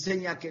que te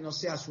enseña que no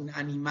seas un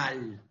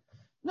animal,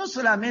 no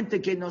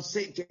solamente que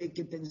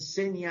te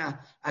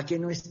enseña a que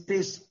no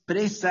estés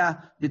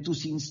presa de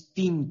tus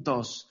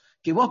instintos,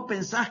 que vos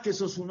pensás que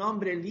sos un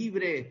hombre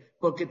libre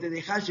porque te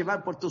dejás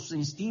llevar por tus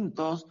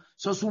instintos,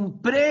 sos un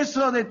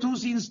preso de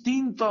tus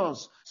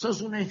instintos,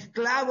 sos un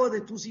esclavo de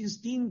tus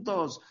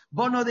instintos,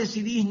 vos no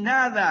decidís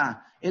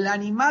nada, el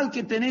animal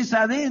que tenés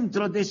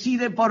adentro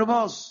decide por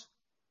vos.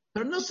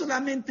 Pero no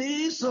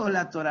solamente eso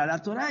la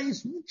Torá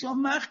es mucho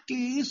más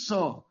que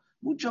eso,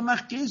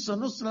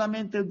 no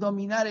solamente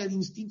dominar el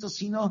instinto,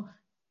 sino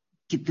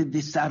que te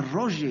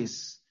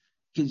desarrolles,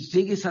 que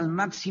llegues al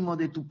máximo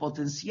de tu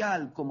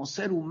potencial como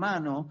ser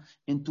humano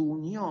en tu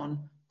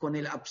unión con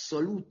el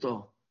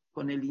absoluto,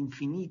 con el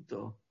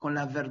infinito, con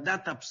la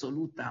verdad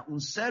absoluta.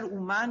 Un ser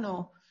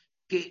humano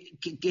que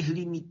es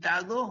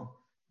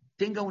limitado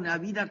tenga una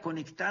vida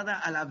conectada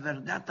a la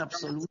verdad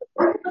absoluta.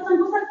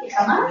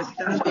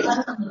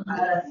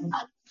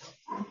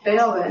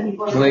 Pero ni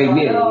por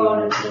el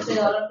dolor, ese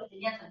dolor que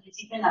tenías al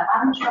principio en la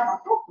pancha,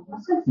 tampoco, no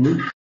sé.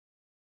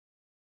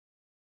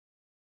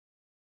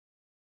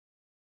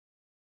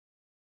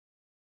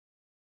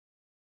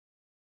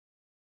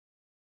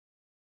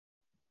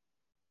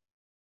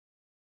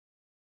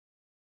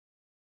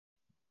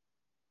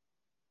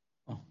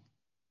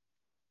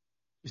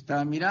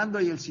 Estaba mirando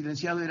y el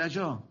silenciado era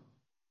yo.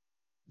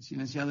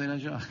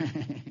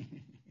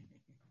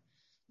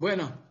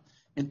 Bueno,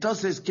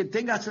 entonces que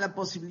tengas la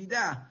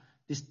posibilidad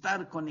de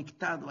estar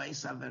conectado a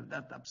esa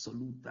verdad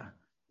absoluta,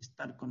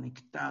 estar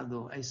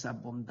conectado a esa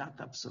bondad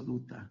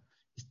absoluta,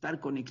 estar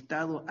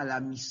conectado a la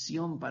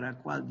misión para la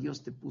cual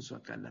Dios te puso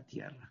acá en la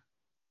tierra.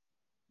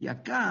 Y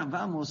acá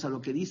vamos a lo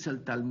que dice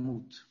el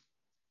Talmud.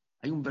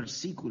 Hay un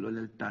versículo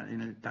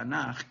en el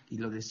Tanaj, y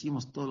lo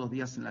decimos todos los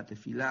días en la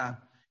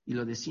tefilá, y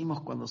lo decimos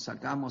cuando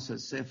sacamos el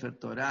Sefer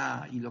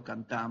Torah y lo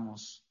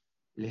cantamos.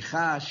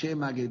 Lejá,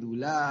 Shema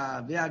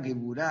Gedulá, Vea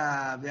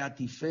Geburá, Vea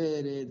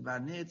Tiferet, Vea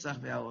Netzach,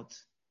 Vea Ot.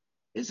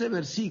 Ese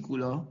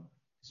versículo,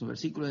 es un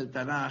versículo del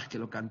Tanaj que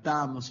lo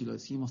cantamos y lo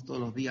decimos todos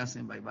los días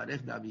en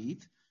Vaivarech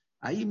David.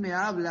 Ahí me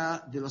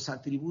habla de los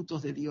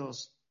atributos de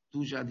Dios.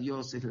 Tuya,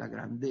 Dios, es la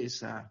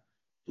grandeza.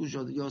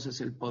 Tuyo, Dios,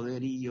 es el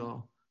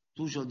poderío.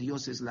 Tuyo,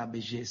 Dios, es la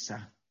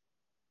belleza.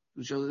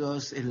 Tuyo,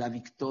 Dios, es la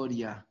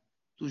victoria.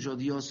 Tuyo,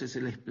 Dios, es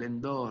el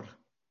esplendor.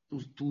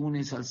 Tú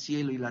unes al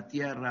cielo y la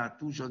tierra.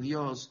 Tuyo,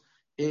 Dios,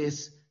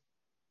 es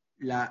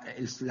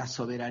la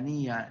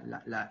soberanía,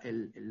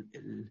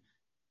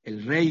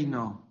 el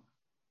reino.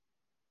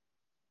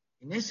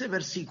 En ese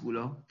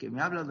versículo que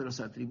me habla de los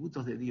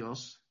atributos de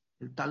Dios,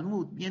 el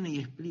Talmud viene y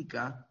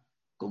explica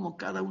cómo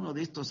cada uno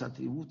de estos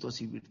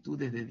atributos y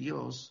virtudes de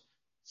Dios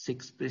se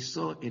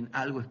expresó en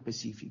algo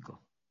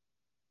específico.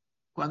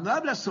 Cuando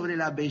habla sobre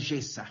la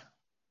belleza,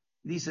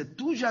 dice,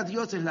 tuya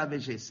Dios es la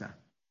belleza.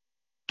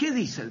 ¿Qué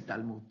dice el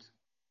Talmud?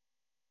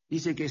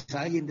 Dice que es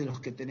alguien de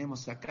los que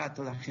tenemos acá,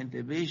 toda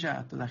gente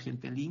bella, toda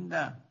gente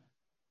linda.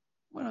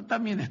 Bueno,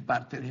 también es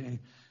parte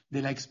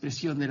de la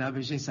expresión de la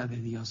belleza de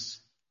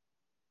Dios.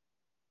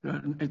 Pero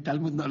el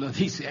Talmud no lo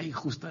dice ahí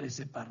justo en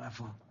ese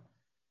párrafo.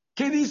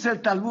 ¿Qué dice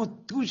el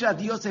Talmud? ¿Tuya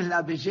Dios es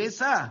la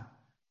belleza?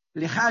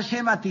 Leja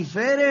Shema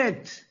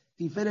Tiferet.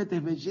 Tiferet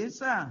es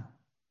belleza.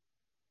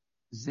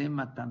 Ze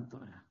Matan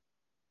Torah.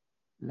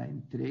 La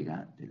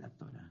entrega de la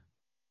Torah.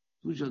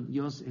 Tuyo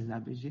Dios es la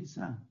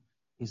belleza,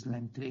 es la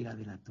entrega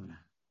de la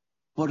Torah.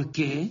 ¿Por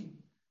qué?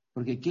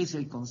 Porque ¿qué es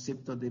el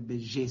concepto de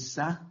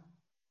belleza?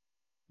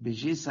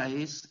 Belleza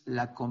es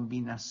la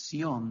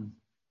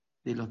combinación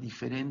de los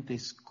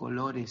diferentes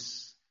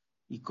colores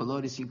y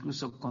colores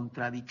incluso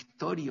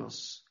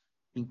contradictorios,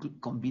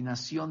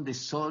 combinación de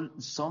sol,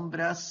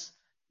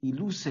 sombras y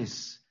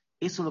luces.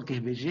 Eso es lo que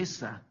es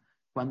belleza.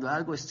 Cuando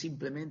algo es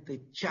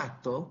simplemente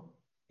chato,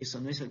 eso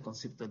no es el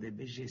concepto de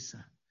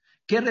belleza.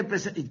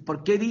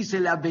 ¿Por qué dice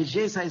la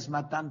belleza es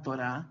Matan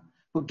Torah?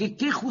 Porque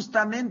 ¿qué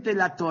justamente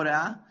la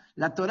Torah?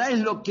 La Torah es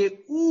lo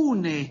que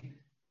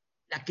une,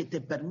 la que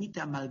te permite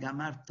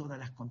amalgamar todas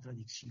las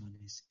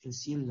contradicciones, el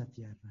cielo y la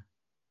tierra.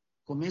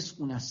 Comes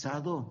un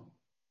asado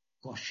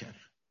kosher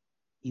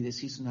y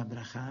decís una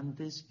braja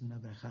antes y una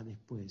braja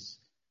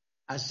después.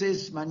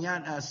 Haces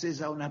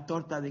a una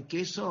torta de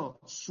queso,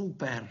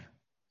 súper.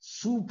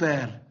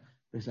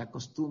 Es la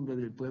costumbre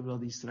del pueblo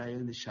de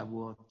Israel de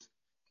Shavuot.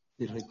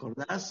 ¿Te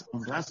recordás?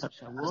 Honrás a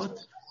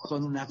Shavuot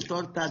con una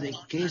torta de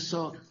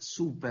queso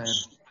súper.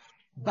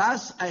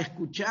 Vas a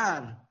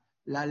escuchar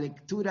la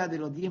lectura de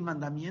los 10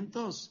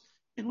 mandamientos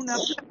en una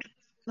plaza de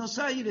Buenos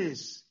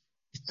Aires.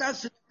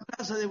 Estás en la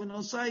plaza de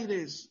Buenos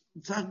Aires,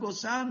 estás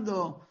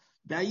gozando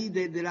de ahí,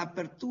 de la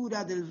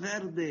apertura del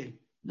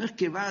verde. No es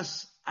que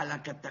vas a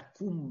la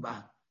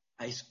catacumba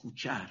a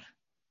escuchar.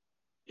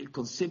 El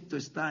concepto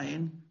está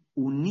en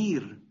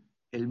unir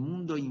el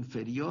mundo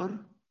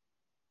inferior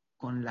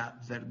con la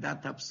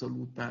verdad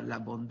absoluta, la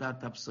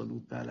bondad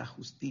absoluta, la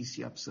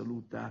justicia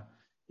absoluta,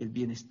 el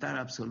bienestar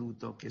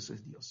absoluto, que eso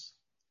es Dios.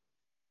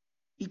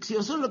 Y si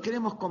nosotros lo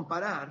queremos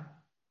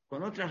comparar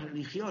con otras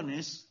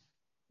religiones,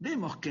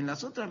 vemos que en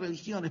las otras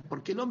religiones,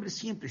 porque el hombre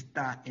siempre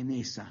está en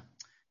esa,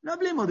 no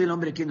hablemos del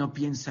hombre que no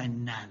piensa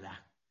en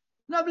nada,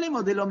 no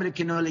hablemos del hombre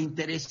que no le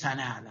interesa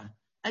nada.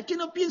 Al que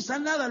no piensa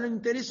en nada, no le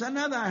interesa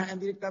nada,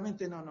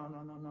 directamente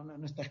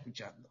no está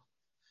escuchando.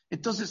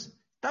 Entonces,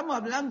 estamos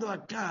hablando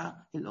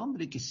acá, el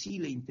hombre que sí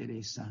le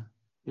interesa,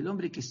 el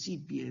hombre que sí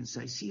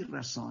piensa y sí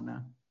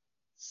razona,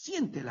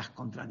 siente las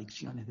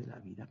contradicciones de la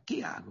vida.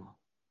 ¿Qué hago?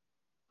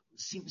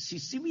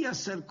 Si voy a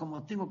ser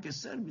como tengo que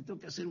ser, me tengo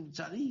que hacer un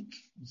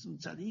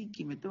tzadik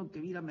y me tengo que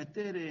ir a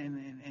meter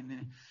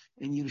en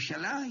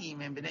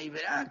Yerushalayim, en Bnei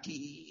Brak,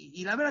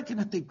 y la verdad que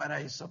no estoy para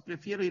eso.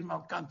 Prefiero irme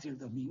al country el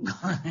domingo.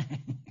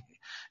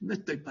 No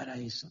estoy para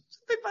eso.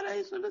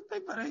 No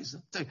estoy para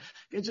eso.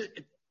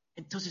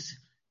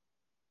 Entonces,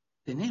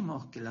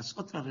 tenemos que las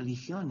otras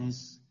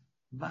religiones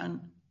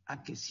van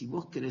a que si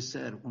vos querés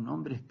ser un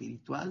hombre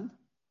espiritual,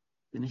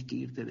 tenés que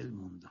irte del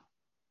mundo.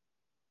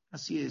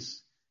 Así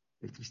es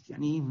el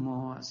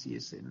cristianismo, así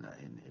es en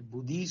el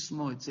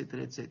budismo,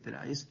 etcétera,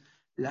 etcétera. Es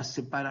la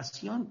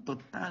separación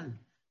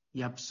total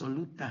y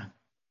absoluta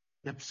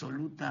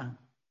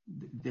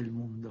del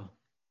mundo.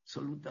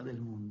 Absoluta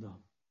del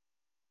mundo.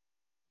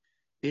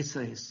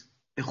 Esa es.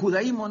 El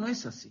judaísmo no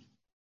es así.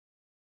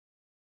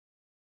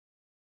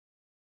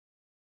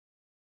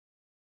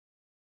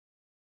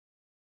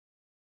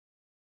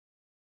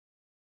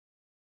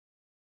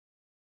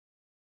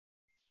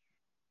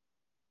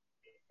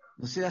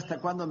 No sé hasta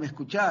cuándo me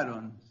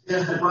escucharon.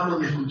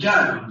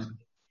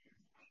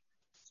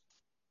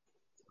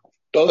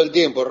 Todo el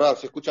tiempo, Raf,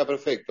 se escucha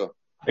perfecto.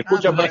 Se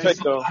escucha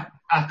perfecto.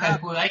 Hasta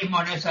el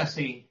judaísmo no es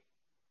así.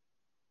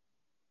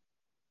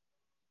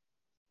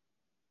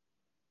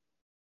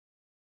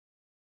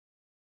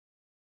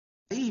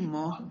 El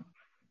judaísmo,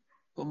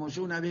 como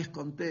yo una vez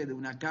conté de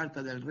una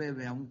carta del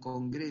Rebbe a un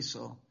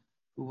congreso,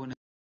 hubo una...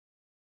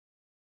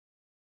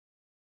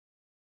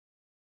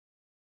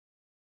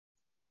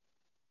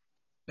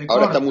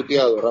 Ahora está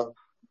muteado, Raf.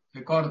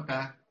 Se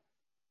corta.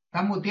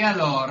 Está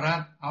muteado,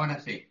 Raf.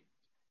 Ahora sí.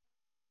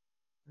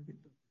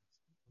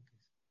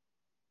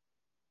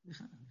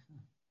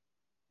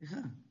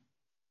 Deja.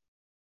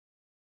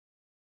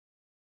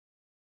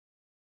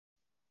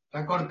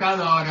 Está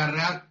cortado ahora,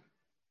 Raf.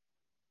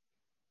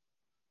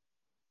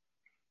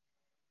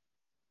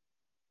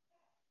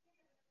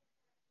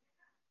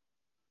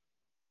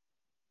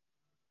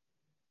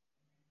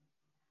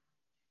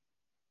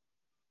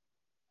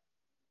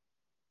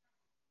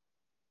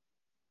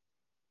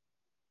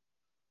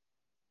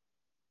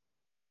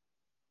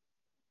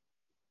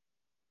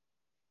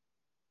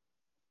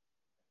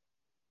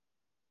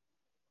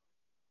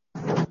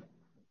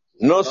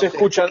 No se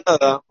escucha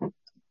nada.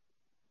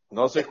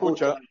 No se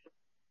escucha.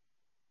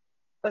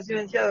 Está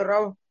silenciado,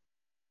 Raúl.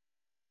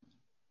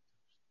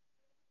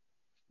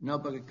 No,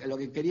 porque lo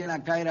que querían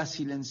acá era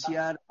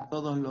silenciar a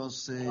todos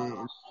los que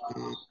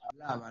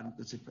hablaban.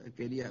 Entonces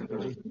querían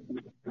que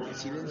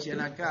silencian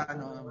acá,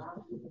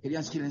 no,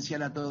 querían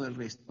silenciar a todo el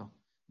resto.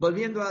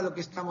 Volviendo a lo que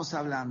estamos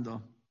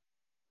hablando.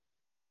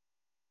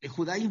 El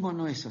judaísmo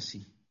no es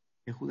así.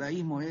 El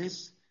judaísmo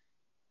es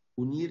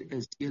unir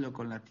el cielo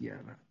con la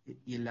tierra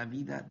y en la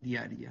vida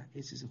diaria.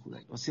 Ese es el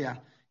judaísmo. O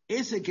sea,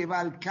 ese que va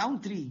al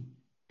country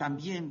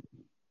también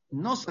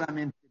no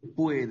solamente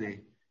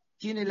puede,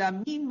 tiene la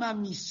misma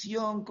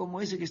misión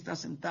como ese que está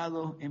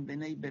sentado en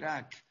Benei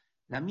Berak,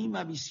 la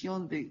misma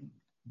visión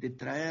de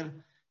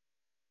traer,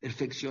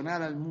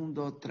 perfeccionar al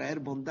mundo,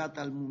 traer bondad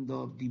al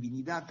mundo,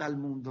 divinidad al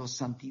mundo,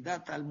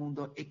 santidad al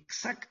mundo,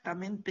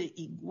 exactamente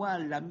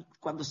igual.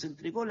 Cuando se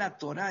entregó la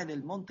Torá en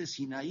el monte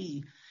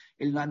Sinaí,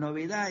 la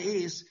novedad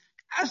es,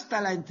 hasta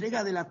la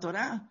entrega de la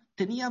Torá,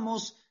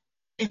 teníamos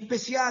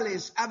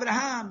especiales,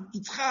 Abraham,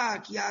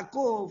 Isaac,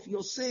 Jacob,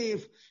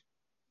 Yosef,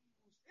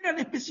 eran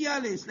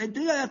especiales. La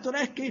entrega de la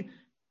Torá es que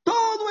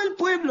todo el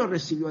pueblo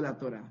recibió la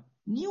Torá.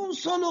 Ni un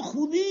solo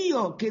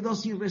judío quedó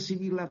sin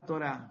recibir la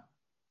Torá.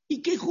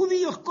 ¿Y qué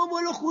judíos? ¿Cómo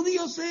los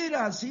judíos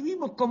eran? Si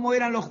vimos cómo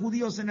eran los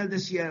judíos en el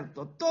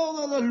desierto,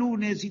 todos los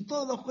lunes y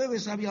todos los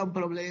jueves había un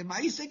problema,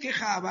 y se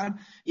quejaban,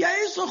 y a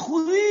esos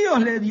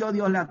judíos le dio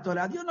Dios la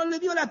Torá. Dios no le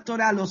dio la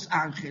Torá a los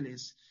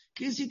ángeles.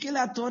 Quiere decir que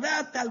la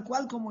Torá, tal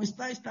cual como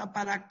está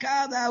para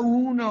cada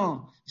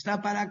uno,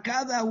 está para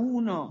cada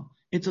uno.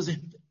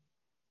 Entonces,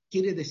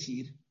 quiere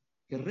decir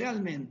que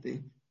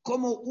realmente,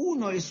 como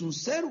uno es un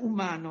ser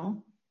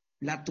humano,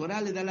 la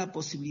Torá le da la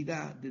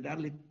posibilidad de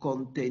darle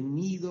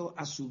contenido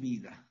a su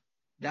vida,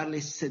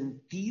 darle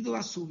sentido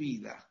a su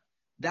vida,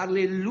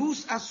 darle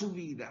luz a su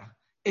vida,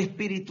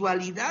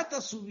 espiritualidad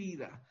a su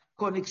vida,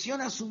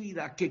 conexión a su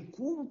vida, que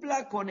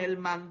cumpla con el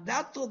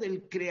mandato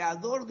del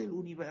creador del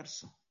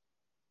universo.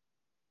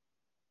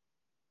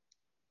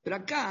 Pero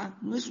acá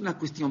no es una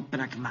cuestión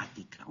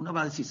pragmática. Uno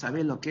va a decir,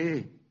 ¿sabes lo que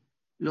es?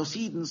 Los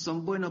ídolos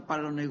son buenos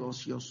para los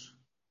negocios.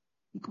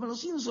 Y como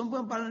los ídolos son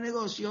buenos para los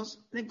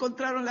negocios, le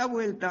encontraron la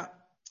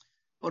vuelta.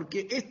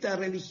 Porque esta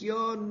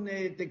religión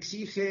te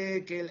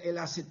exige que el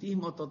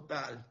ascetismo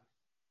total.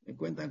 Me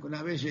cuentan que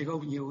una vez llegó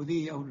un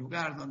yehudí a un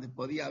lugar donde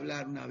podía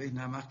hablar una vez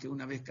nada más, que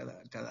una vez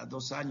cada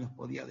 2 años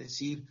podía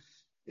decir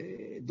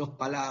 2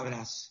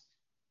 palabras.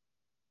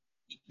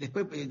 Y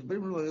después, en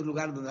un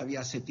lugar donde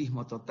había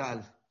ascetismo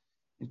total.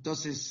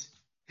 Entonces,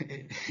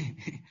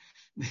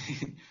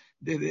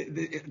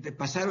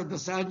 pasaron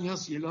 2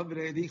 años y el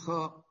hombre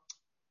dijo,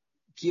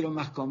 quiero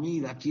más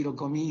comida, quiero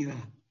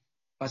comida.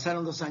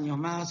 Pasaron 2 años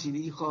más y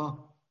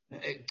dijo,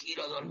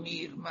 quiero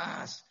dormir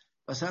más.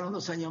 Pasaron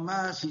 2 años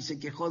más y se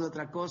quejó de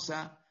otra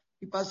cosa.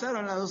 Y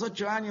pasaron a los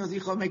 8 años,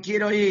 dijo, me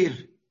quiero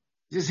ir.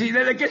 Dice, sí,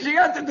 desde que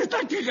llegaste te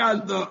estás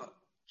quejando.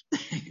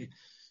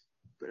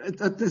 Pero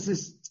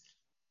entonces,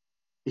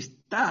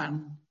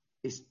 están,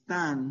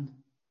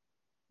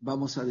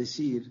 vamos a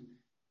decir,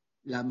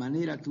 la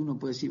manera que uno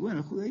puede decir, bueno,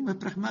 el judaísmo es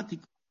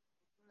pragmático.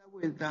 A la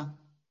vuelta,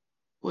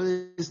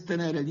 puedes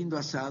tener el lindo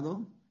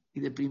asado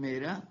y de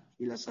primera,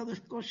 y el asado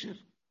es kosher.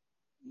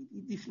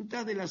 Y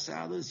disfrutar del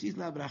asado, decís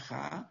la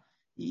brajá,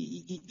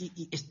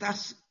 y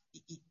estás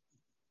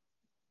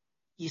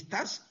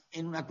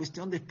en una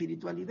cuestión de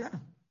espiritualidad.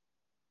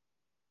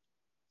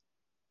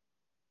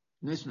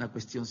 No es una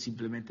cuestión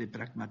simplemente de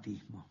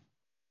pragmatismo.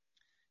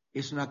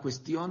 Es una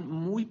cuestión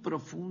muy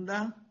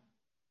profunda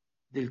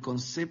del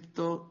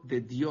concepto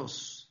de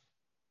Dios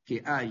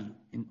que hay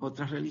en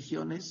otras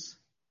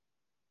religiones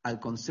al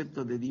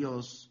concepto de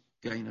Dios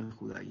que hay en el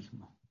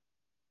judaísmo.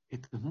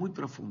 Esto es muy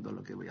profundo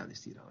lo que voy a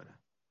decir ahora.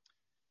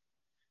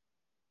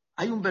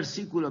 Hay un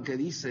versículo que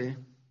dice,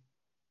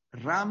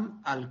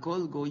 Ram al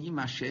kol goyim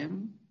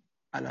Hashem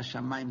al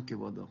Hashamayim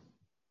kevodó.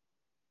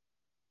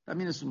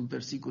 También es un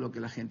versículo que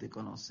la gente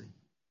conoce.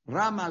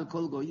 Ram al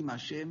kol goyim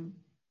Hashem,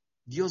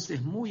 Dios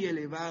es muy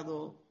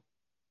elevado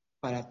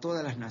para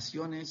todas las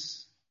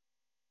naciones,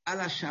 al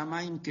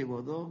Hashamayim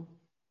kevodó,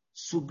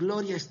 su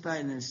gloria está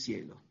en el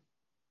cielo.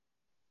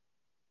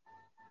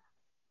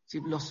 Si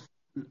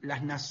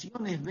las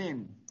naciones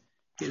ven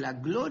que la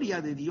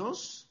gloria de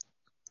Dios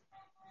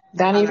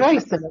Danny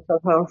Rice, el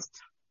co-host.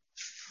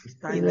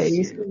 Está en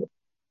el cielo.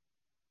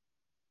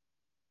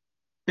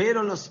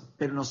 Pero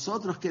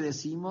nosotros que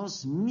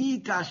decimos,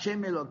 Mika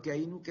Hashem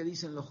Elokeinu, que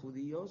dicen los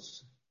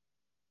judíos,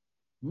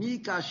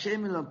 Mika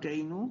Hashem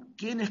Elokeinu,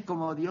 ¿quién es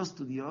como Dios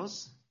tu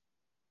Dios?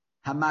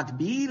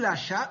 Hamakbil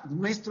Hashavet,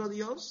 nuestro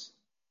Dios,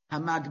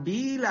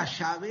 Hamakbil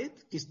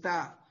Hashavet, que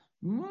está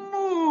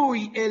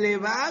muy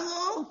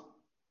elevado,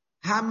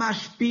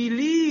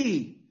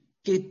 Hamashpili,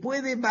 que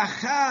puede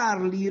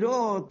bajar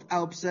Lirot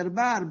a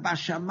observar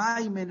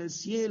Bashamayim en el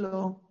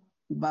cielo,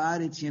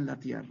 Baaretz y en la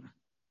tierra.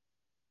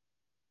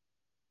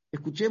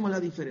 Escuchemos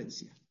la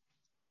diferencia.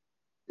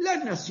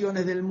 Las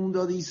naciones del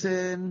mundo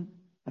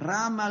dicen,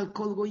 Ram al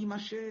kol goyim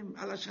Hashem,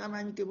 al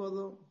Hashamayim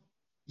kevodó.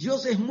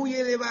 Dios es muy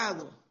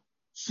elevado,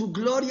 su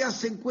gloria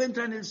se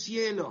encuentra en el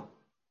cielo.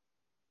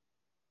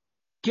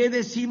 ¿Qué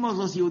decimos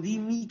los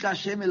Yehudim? Mika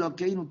Hashem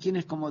Elokeinu, ¿quién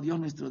es como Dios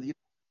nuestro Dios?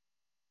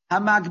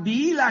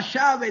 Hamakbil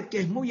Hashavet,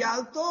 que es muy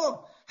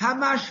alto,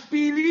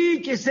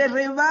 Hamashpili, que se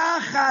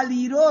rebaja al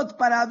Irot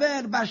para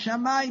ver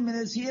Bashamayim en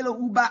el cielo,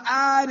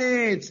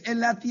 Ubaaretz, en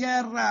la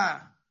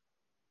tierra.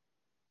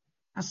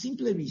 A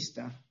simple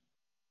vista,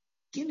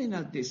 ¿quién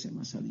enaltece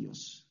más a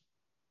Dios?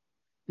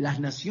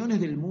 Las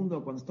naciones del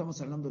mundo, cuando estamos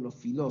hablando de los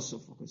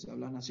filósofos, que se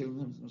hablan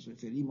naciones, nos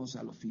referimos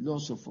a los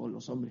filósofos,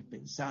 los hombres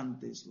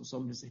pensantes, los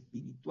hombres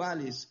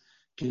espirituales,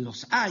 que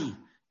los hay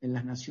en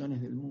las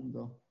naciones del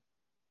mundo.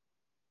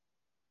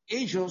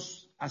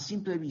 ellos, a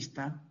simple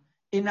vista,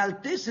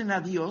 enaltecen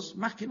a Dios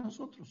más que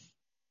nosotros.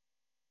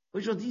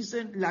 Ellos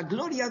dicen, la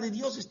gloria de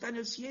Dios está en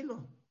el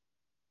cielo.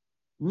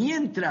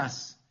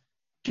 Mientras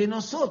que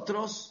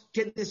nosotros,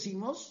 ¿qué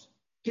decimos?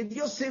 Que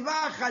Dios se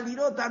baja,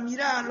 lirota, a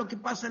mirar lo que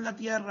pasa en la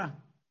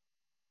tierra.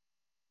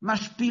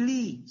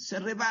 Mashpili, se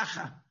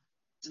rebaja.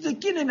 Entonces,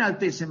 ¿quién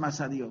enaltece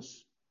más a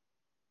Dios?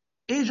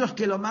 ¿Ellos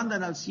que lo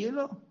mandan al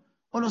cielo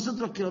o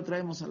nosotros que lo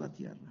traemos a la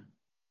tierra?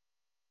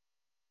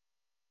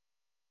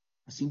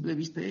 A simple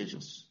vista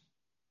ellos.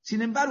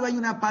 Sin embargo, hay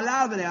una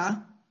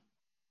palabra,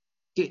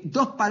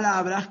 dos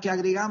palabras que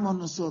agregamos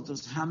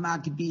nosotros.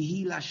 Hamak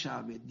bihi la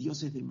llave.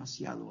 Dios es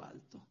demasiado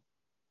alto.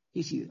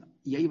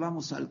 Y ahí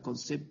vamos al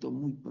concepto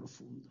muy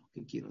profundo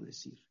que quiero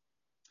decir.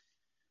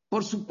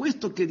 Por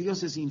supuesto que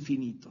Dios es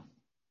infinito.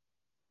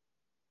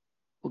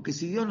 Porque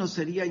si Dios no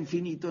sería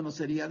infinito, no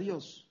sería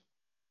Dios.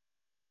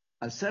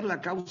 Al ser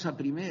la causa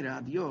primera,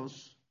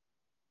 Dios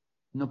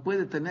no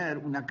puede tener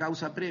una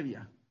causa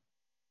previa.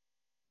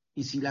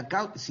 Y si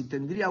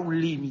tendría un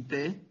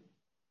límite,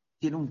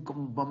 tiene un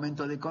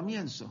momento de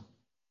comienzo.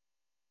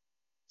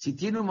 Si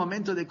tiene un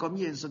momento de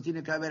comienzo,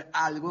 tiene que haber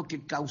algo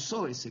que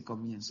causó ese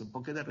comienzo.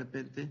 Porque de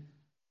repente,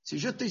 si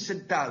yo estoy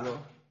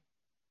sentado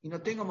y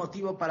no tengo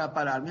motivo para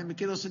pararme, me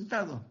quedo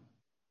sentado.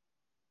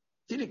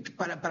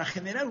 Para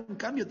generar un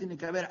cambio tiene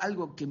que haber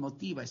algo que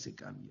motiva ese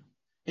cambio.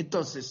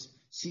 Entonces,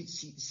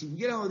 si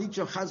hubiéramos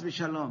dicho Hasbe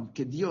Shalom,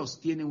 que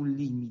Dios tiene un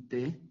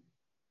límite,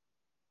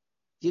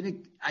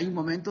 hay un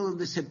momento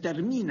donde se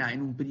termina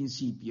en un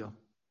principio.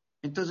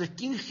 Entonces,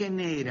 ¿quién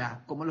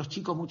genera? Como los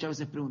chicos muchas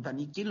veces preguntan,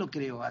 ¿y quién lo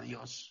creó a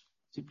Dios?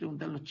 Si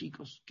preguntan los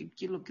chicos,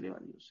 ¿quién lo creó a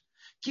Dios?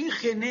 ¿Quién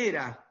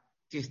genera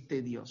que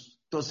esté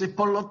Dios? Entonces,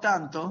 por lo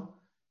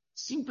tanto,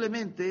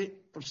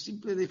 simplemente, por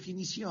simple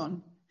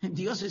definición,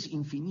 Dios es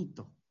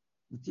infinito,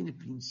 no tiene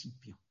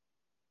principio,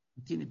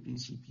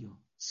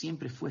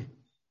 siempre fue.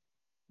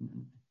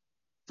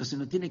 Entonces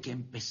no tiene que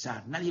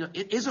empezar.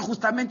 Eso es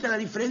justamente la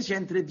diferencia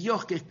entre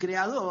Dios, que es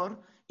creador,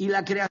 y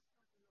la creación.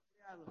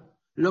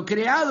 Lo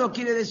creado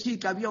quiere decir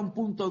que había un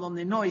punto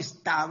donde no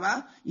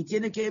estaba y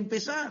tiene que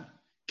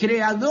empezar.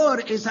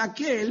 Creador es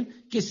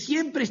aquel que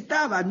siempre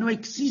estaba, no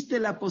existe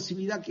la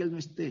posibilidad que él no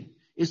esté.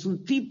 Es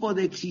un tipo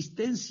de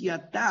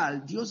existencia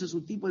tal, Dios es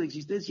un tipo de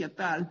existencia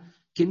tal,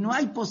 que no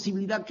hay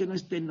posibilidad que no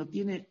esté,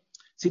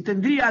 si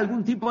tendría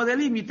algún tipo de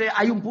límite,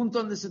 hay un punto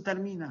donde se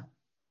termina.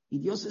 Y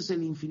Dios es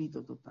el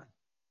infinito total.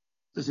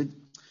 Entonces,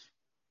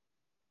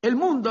 el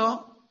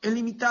mundo es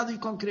limitado y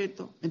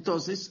concreto.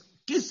 Entonces,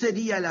 ¿qué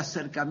sería el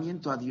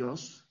acercamiento a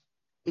Dios?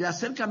 El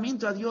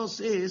acercamiento a Dios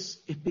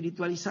es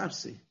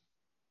espiritualizarse.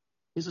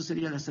 Eso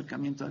sería el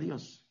acercamiento a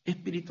Dios,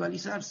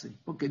 espiritualizarse.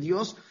 Porque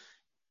Dios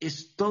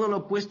es todo lo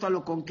opuesto a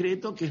lo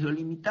concreto, que es lo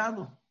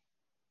limitado.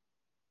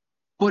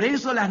 Por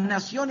eso las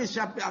naciones,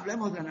 ya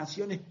hablamos de las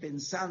naciones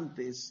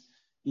pensantes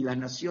y las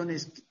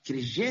naciones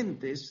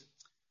creyentes,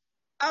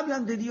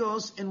 hablan de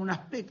Dios en un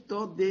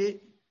aspecto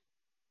de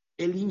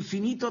el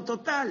infinito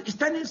total.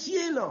 Está en el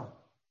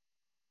cielo.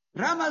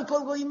 Ramal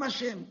Kol Goim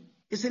Hashem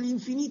es el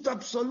infinito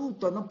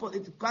absoluto.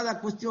 Cada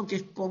cuestión que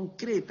es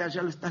concreta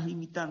ya lo estás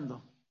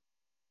limitando.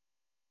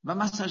 Va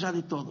más allá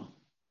de todo.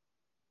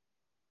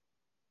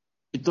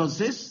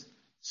 Entonces,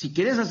 si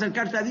quieres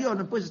acercarte a Dios,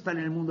 no puedes estar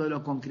en el mundo de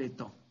lo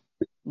concreto.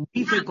 Un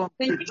bife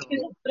concreto,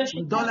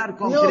 un dólar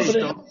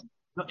concreto,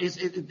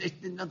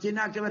 no tiene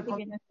nada que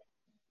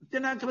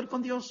ver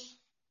con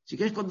Dios. Si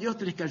quieres con Dios,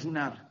 tenés que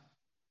ayunar,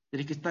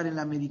 tenés que estar en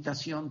la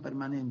meditación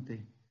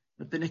permanente,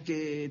 no tenés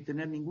que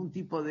tener ningún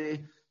tipo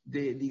de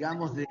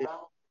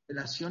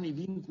relación y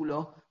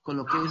vínculo con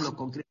lo que es lo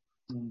concreto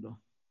del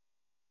mundo.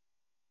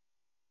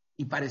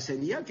 Y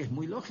parecería que es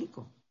muy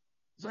lógico.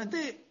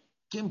 Solamente,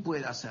 ¿quién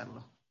puede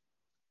hacerlo?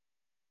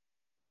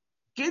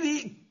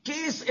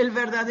 ¿Qué es el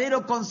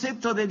verdadero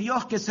concepto de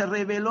Dios que se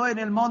reveló en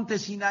el monte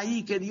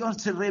Sinaí? Que Dios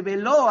se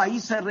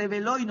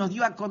reveló y nos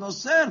dio a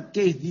conocer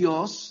qué es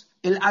Dios.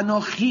 El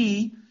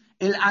Anojí,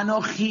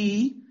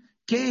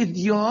 ¿qué es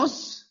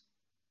Dios?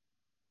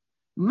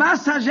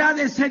 Más allá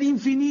de ser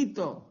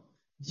infinito.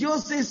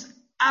 Dios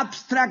es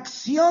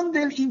abstracción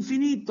del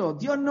infinito.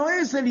 Dios no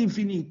es el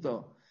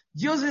infinito.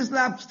 Dios es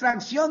la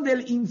abstracción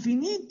del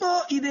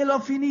infinito y de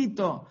lo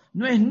finito.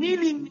 No es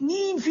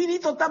ni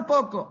infinito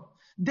tampoco.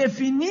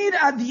 Definir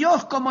a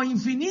Dios como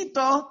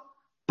infinito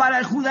para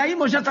el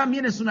judaísmo ya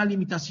también es una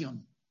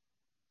limitación.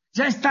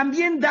 Ya es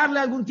también darle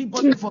algún tipo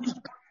de forma.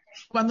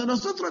 Cuando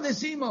nosotros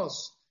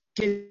decimos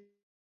que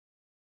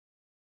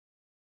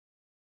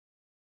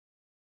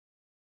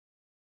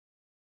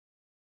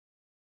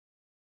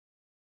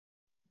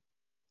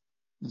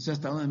no sé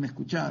hasta dónde me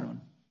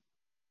escucharon.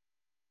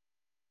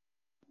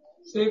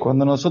 Sí.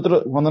 Cuando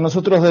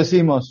nosotros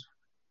decimos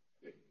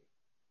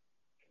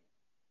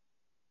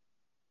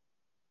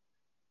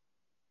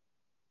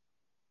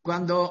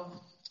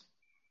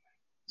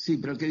sí,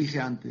 pero ¿qué dije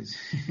antes?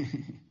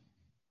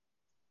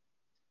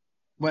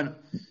 Bueno,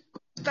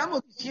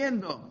 estamos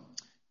diciendo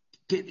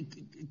que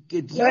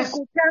Dios... Lo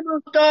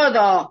escuchamos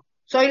todo.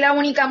 Soy la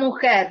única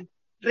mujer,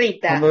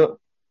 Rita.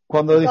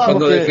 Cuando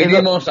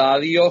definimos a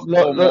Dios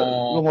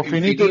como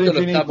finito lo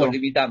infinito. estamos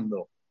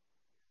limitando.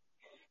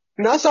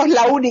 No sos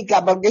la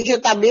única, porque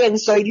yo también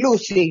soy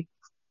Lucy.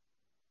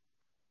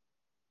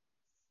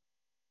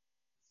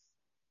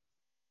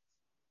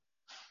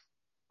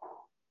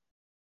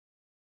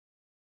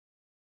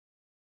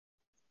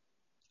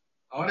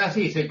 Ahora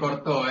sí se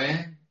cortó,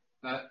 ¿eh?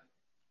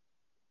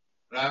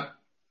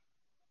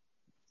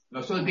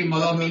 Los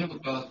últimos 2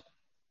 minutos.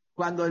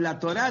 Cuando la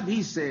Torá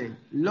dice,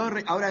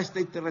 ahora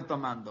estoy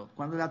retomando,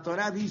 cuando la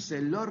Torá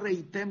dice, lo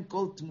reitem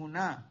kol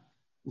tmuná,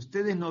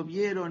 ustedes no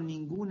vieron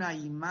ninguna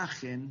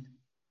imagen,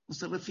 no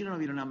se refiere a no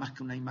vieron nada más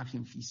que una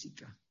imagen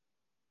física.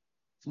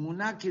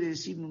 Tmuná quiere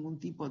decir ningún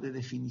tipo de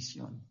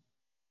definición.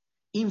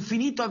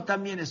 Infinito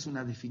también es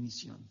una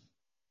definición.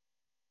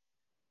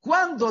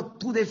 Cuando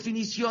tu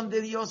definición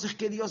de Dios es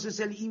que Dios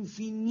es el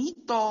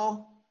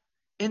infinito,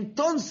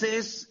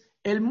 entonces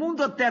el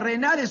mundo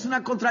terrenal es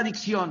una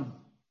contradicción.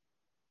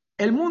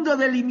 El mundo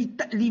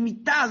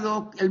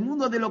limitado, el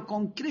mundo de lo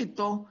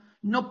concreto,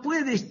 no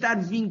puede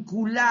estar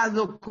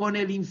vinculado con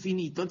el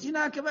infinito. No tiene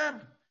nada que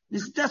ver.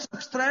 Necesitas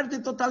abstraerte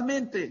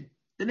totalmente.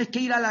 Tenés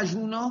que ir al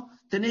ayuno,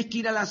 tenés que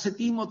ir al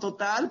ascetismo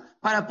total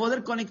para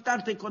poder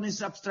conectarte con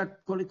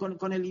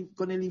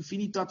el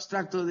infinito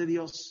abstracto de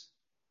Dios.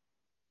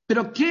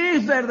 Pero ¿qué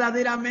es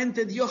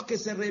verdaderamente Dios que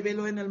se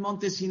reveló en el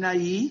monte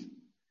Sinaí?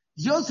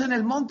 Dios en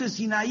el monte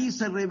Sinaí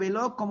se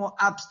reveló como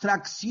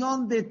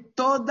abstracción de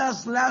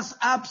todas las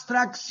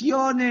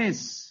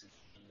abstracciones.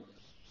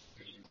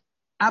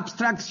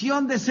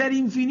 Abstracción de ser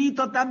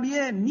infinito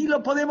también. Ni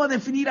lo podemos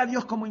definir a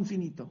Dios como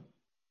infinito.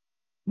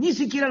 Ni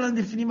siquiera lo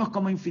definimos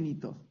como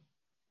infinito.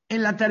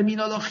 En la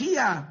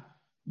terminología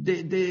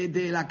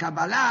de la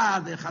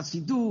Kabbalah, de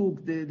Hasidut,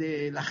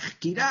 de la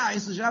Shkirah,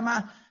 eso se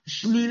llama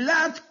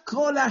Shlilat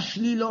Kol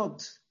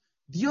HaShlilot.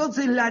 Dios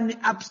es la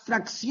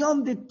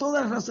abstracción de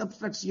todas las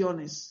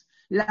abstracciones,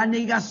 la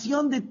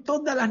negación de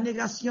todas las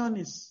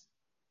negaciones.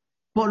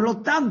 Por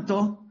lo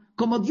tanto,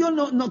 como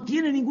Dios no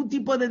tiene ningún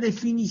tipo de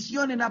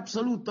definición en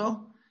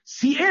absoluto,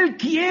 si Él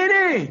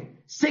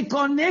quiere, se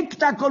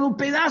conecta con un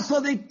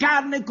pedazo de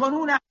carne, con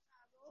un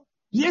asado,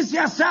 y ese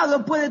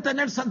asado puede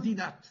tener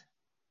santidad,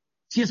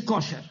 si es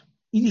kosher.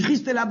 Y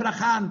dijiste la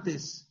braja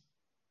antes,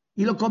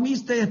 y lo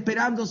comiste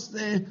esperando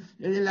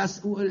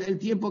el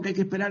tiempo que hay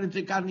que esperar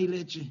entre carne y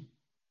leche.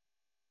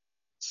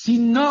 Si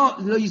no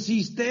lo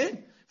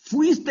hiciste,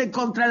 fuiste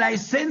contra la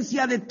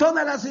esencia de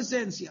todas las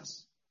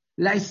esencias.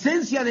 La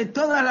esencia de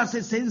todas las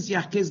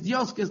esencias, que es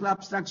Dios, que es la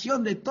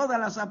abstracción de todas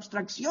las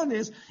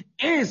abstracciones,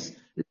 es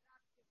la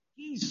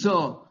que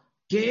hizo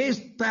que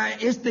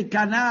este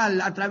canal,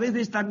 a través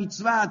de esta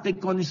mitzvah, te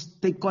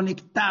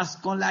conectas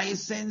con la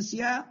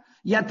esencia,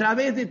 y a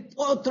través de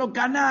otro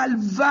canal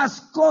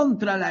vas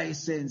contra la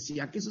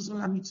esencia, que esas son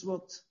las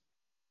mitzvot.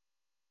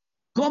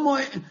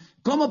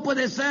 ¿Cómo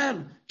puede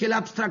ser que la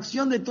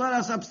abstracción de todas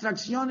las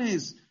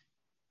abstracciones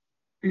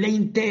le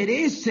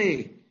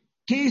interese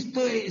que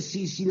esto es,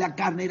 si la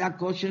carne era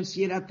kosher,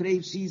 si era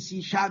treif,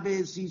 si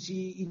Shabbat,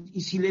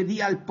 y si le di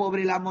al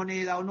pobre la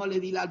moneda o no le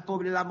di al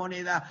pobre la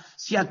moneda,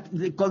 si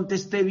le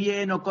contesté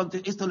bien o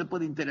esto le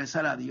puede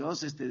interesar a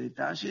Dios, este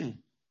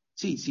detalle?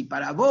 Sí, si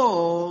para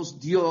vos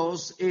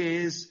Dios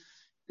es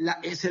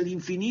el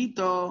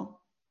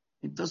infinito,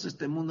 entonces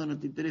este mundo no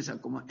te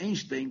interesa. Como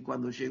Einstein,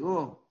 cuando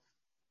llegó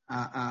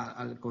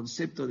al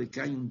concepto de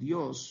que hay un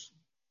Dios,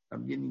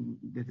 también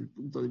desde el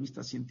punto de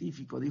vista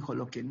científico, dijo,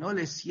 lo que no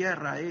le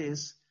cierra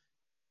es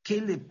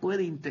qué le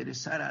puede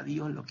interesar a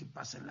Dios lo que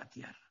pasa en la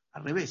tierra.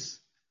 Al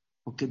revés,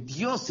 porque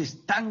Dios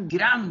es tan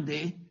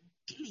grande,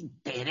 ¿qué le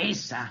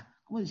interesa?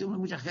 Como dice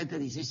mucha gente,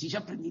 dice, si yo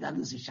aprendí las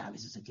luces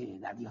llaves, ¿eso que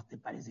a Dios te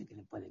parece que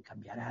le puede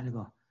cambiar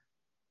algo?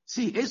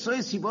 Sí, eso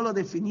es si vos lo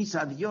definís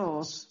a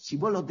Dios,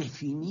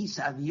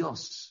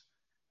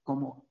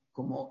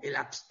 como el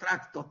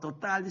abstracto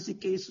total, dice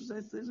que eso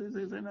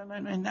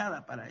no es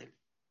nada para él.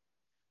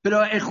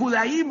 Pero el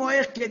judaísmo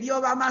es que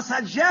Dios va más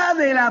allá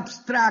del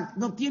abstracto,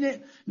 no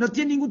tiene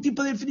ningún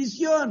tipo de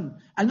definición.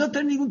 Al no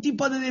tener ningún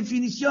tipo de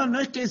definición, no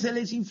es que Él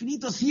es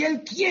infinito. Si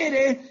Él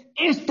quiere,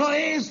 esto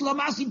es lo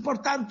más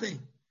importante.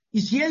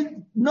 Y si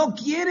Él no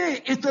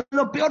quiere, esto es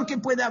lo peor que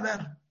puede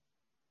haber.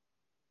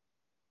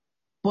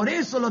 Por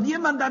eso los 10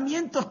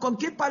 mandamientos, ¿con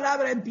qué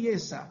palabra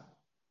empieza?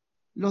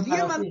 Los 10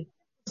 mandamientos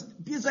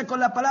empiezan con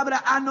la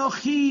palabra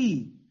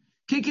Anojí.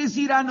 ¿Qué quiere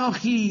decir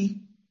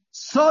Anojí?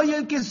 Soy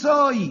el que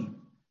soy.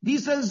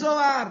 Dice el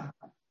Zohar,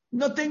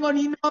 no tengo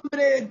ni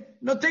nombre,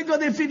 no tengo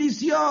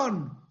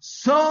definición.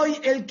 Soy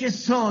el que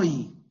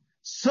soy.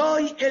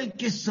 Soy el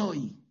que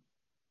soy.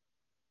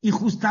 Y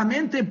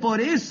justamente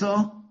por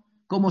eso,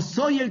 como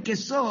soy el que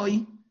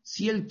soy,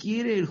 si Él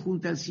quiere, Él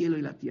junta el cielo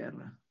y la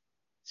tierra.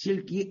 Si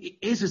Él quiere,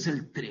 ese es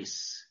el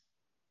 3.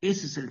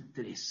 Ese es el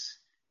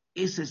 3.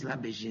 Esa es la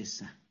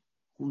belleza.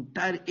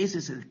 Juntar, ese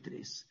es el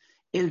 3.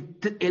 En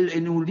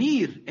el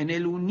unir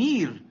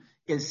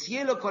el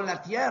cielo con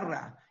la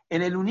tierra,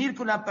 en el unir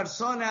con una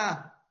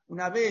persona.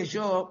 Una vez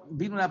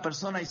vino una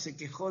persona y se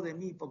quejó de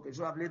mí porque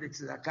yo hablé de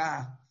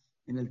tzedakah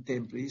en el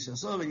templo. Y dice,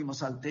 nosotros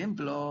venimos al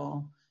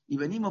templo y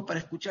venimos para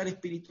escuchar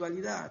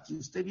espiritualidad. Y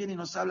usted viene y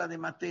nos habla de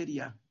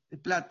materia. de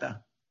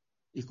plata.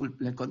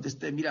 Disculpe, le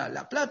contesté, mira,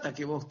 la plata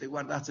que vos te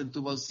guardaste en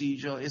tu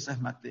bolsillo, esa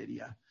es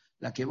materia.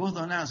 La que vos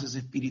donás es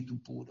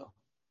espíritu puro.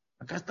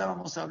 Acá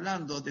estábamos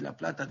hablando de la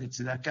plata de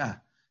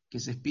Tzedaká, que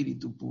es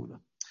espíritu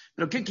puro.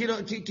 Pero ¿qué quiero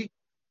decir?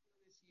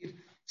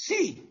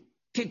 Sí,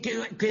 que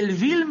el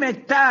vil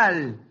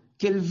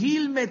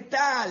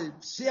metal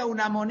sea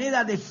una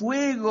moneda de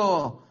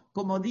fuego,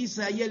 como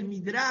dice ahí el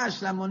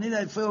Midrash, la moneda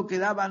de fuego que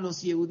daban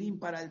los Yehudim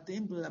para el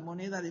templo, la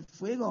moneda de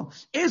fuego.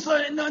 Eso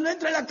no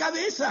entra en la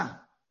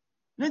cabeza.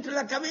 No entra en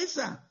la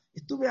cabeza.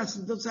 Estuve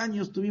hace 2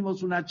 años,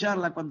 tuvimos una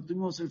charla cuando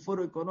tuvimos el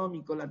Foro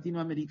Económico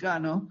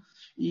Latinoamericano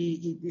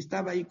y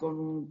estaba ahí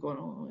con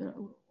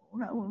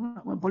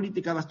una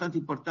política bastante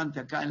importante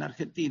acá en la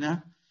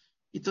Argentina.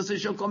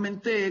 Entonces yo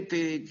comenté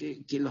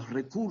que los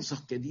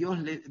recursos que Dios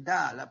le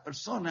da a la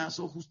persona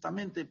son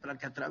justamente para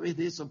que a través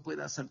de eso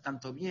pueda hacer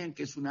tanto bien,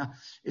 que es una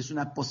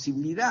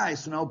posibilidad,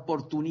 es una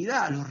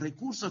oportunidad. Los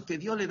recursos que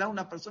Dios le da a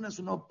una persona es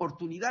una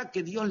oportunidad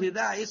que Dios le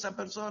da a esa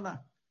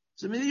persona.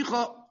 Se me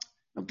dijo,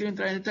 no quiero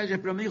entrar en detalles,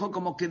 pero me dijo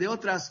como que de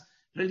otras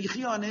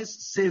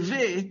religiones se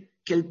ve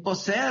que el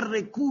poseer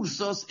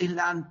recursos es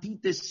la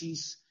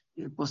antítesis,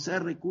 el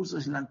poseer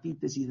recursos es la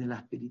antítesis de la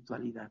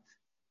espiritualidad.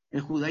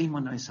 El judaísmo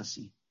no es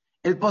así.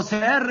 El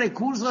poseer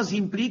recursos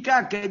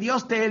implica que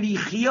Dios te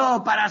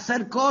eligió para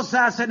hacer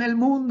cosas en el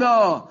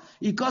mundo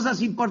y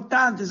cosas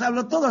importantes.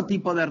 Hablo todo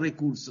tipo de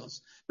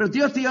recursos. Pero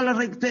Dios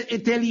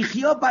te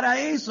eligió para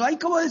eso. Hay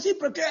como decir,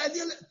 ¿por qué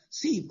Dios?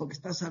 Sí, porque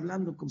estás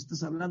hablando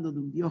de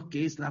un Dios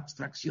que es la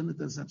abstracción de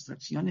todas las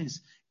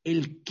abstracciones.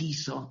 Él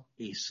quiso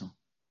eso.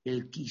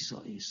 Él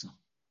quiso eso.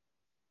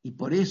 Y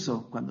por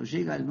eso, cuando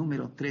llega el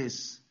número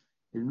 3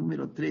 en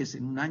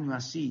un año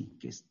así,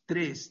 que es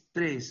 3,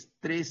 3,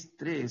 3,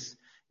 3,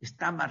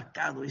 está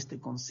marcado este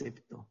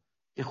concepto.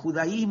 El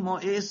judaísmo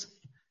es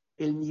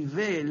el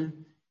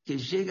nivel que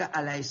llega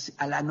a la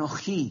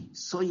Anojí,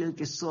 soy el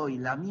que soy,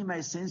 la misma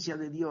esencia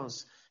de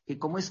Dios, que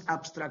como es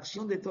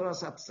abstracción de todas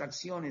las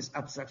abstracciones,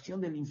 abstracción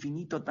del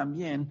infinito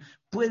también,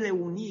 puede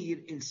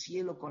unir el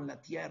cielo con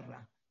la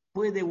tierra,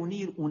 puede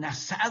unir un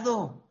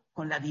asado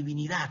con la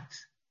divinidad.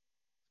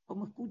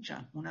 ¿Cómo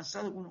escuchan? Un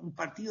asado, un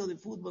partido de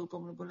fútbol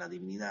con la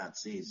divinidad.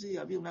 Sí,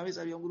 una vez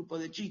había un grupo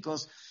de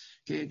chicos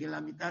que en la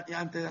mitad,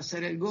 antes de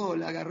hacer el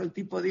gol, agarró el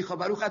tipo, dijo,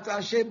 Baruch atah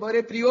Hashem,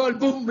 boré prigol,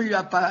 ¡pum!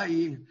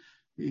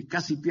 Y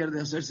casi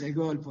pierde hacerse el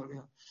gol.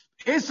 Pero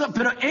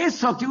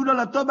eso que uno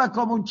lo toma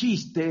como un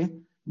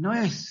chiste,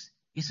 eso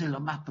es lo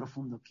más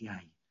profundo que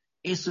hay.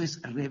 Eso es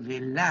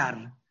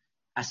revelar,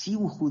 así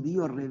un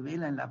judío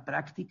revela en la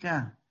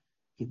práctica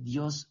que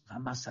Dios va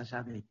más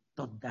allá de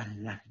todas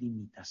las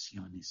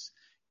limitaciones.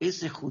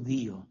 Ese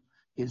judío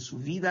que en su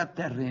vida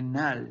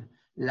terrenal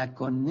la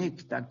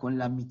conecta con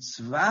la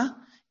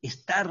mitzvah,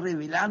 está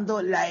revelando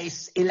el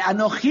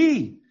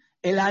anojí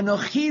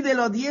de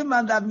los 10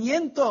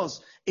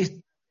 mandamientos.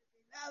 Está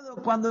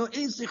revelado cuando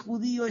ese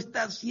judío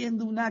está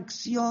haciendo una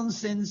acción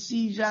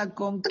sencilla,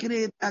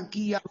 concreta,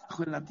 aquí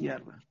abajo en la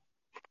tierra.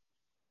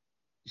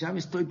 Ya me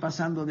estoy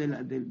pasando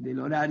del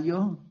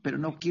horario, pero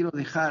no quiero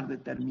dejar de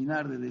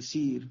terminar de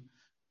decir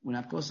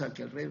una cosa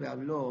que el Rebbe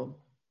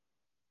habló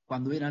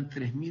cuando eran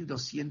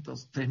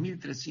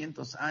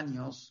 3.300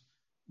 años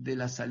de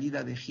la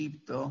salida de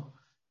Egipto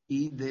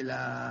y de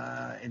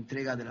la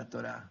entrega de la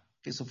Torá,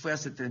 que eso fue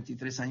hace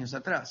 33 años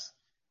atrás.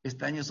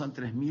 Este año son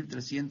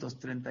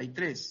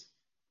 3.333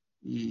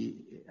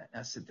 y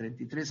hace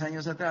 33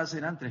 años atrás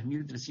eran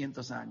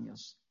 3.300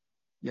 años.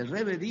 Y el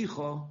Rebbe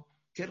dijo,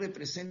 ¿qué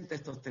representa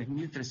estos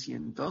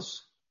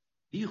 3.300?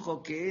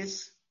 Dijo que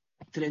es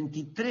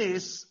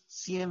 33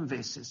 100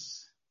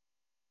 veces.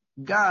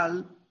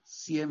 Gal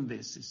 100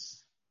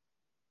 veces.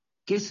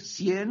 ¿Qué es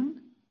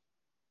 100?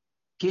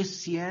 ¿Qué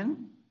es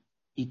 100?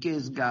 ¿Y qué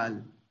es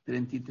Gal?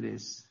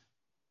 33.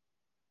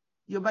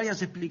 Yo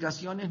varias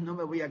explicaciones, no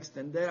me voy a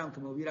extender,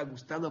 aunque me hubiera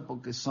gustado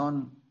porque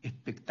son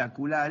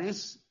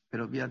espectaculares,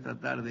 pero voy a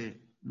tratar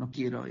no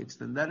quiero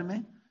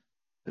extenderme,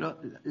 pero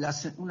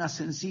una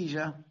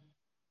sencilla,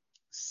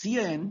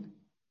 100,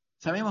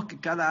 sabemos que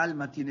cada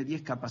alma tiene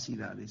 10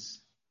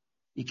 capacidades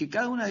y que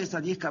cada una de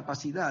esas 10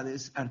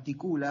 capacidades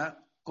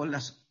articula con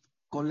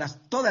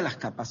todas las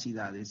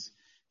capacidades.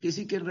 Quiere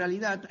decir que en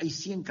realidad hay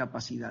 100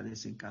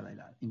 capacidades en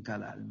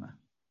cada alma.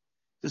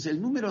 Entonces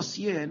el número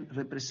 100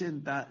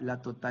 representa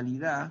la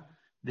totalidad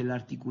de la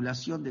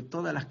articulación de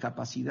todas las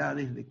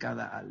capacidades de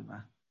cada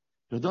alma.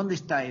 Pero ¿dónde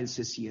está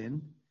ese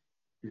 100?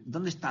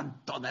 ¿Dónde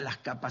están todas las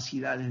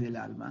capacidades del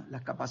alma?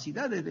 Las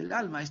capacidades del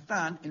alma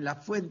están en la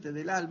fuente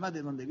del alma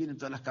de donde vienen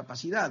todas las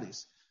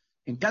capacidades.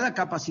 En cada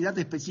capacidad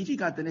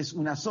específica tenés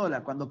una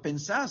sola. Cuando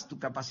pensás, tu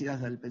capacidad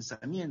es del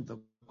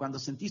pensamiento. Cuando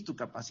sentís, tu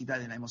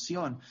capacidad en la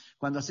emoción.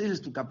 Cuando haces,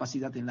 es tu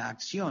capacidad en la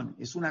acción.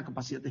 Es una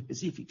capacidad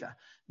específica.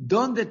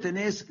 ¿Dónde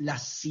tenés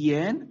las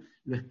 100?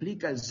 Lo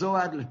explica el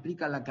Zohar, lo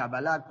explica la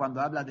Kabbalah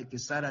cuando habla de que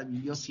Sara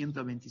vivió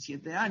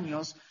 127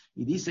 años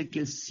y dice que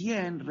el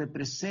 100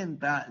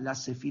 representa la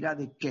sefirá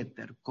de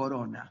Keter,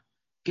 corona.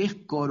 ¿Qué es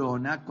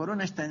corona?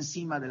 Corona está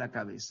encima de la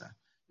cabeza.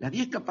 Las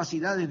 10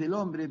 capacidades del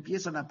hombre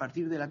empiezan a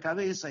partir de la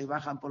cabeza y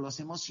bajan por las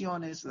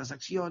emociones, las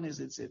acciones,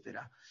 etc.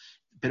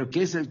 ¿Pero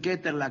qué es el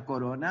Keter, la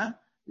corona?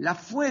 La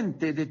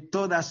fuente de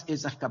todas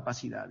esas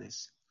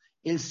capacidades.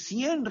 El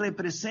 100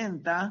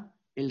 representa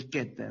el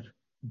Keter.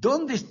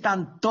 ¿Dónde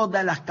están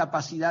todas las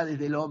capacidades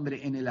del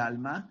hombre en el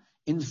alma?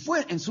 En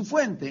su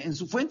fuente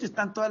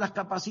están todas las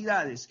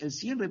capacidades. El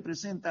 100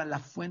 representa la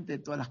fuente de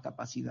todas las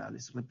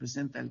capacidades,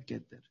 representa el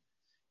Keter.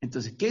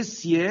 Entonces, ¿qué es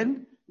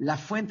 100? La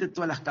fuente de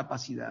todas las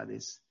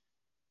capacidades.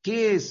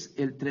 ¿Qué es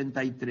el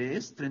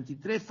 33?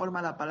 33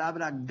 forma la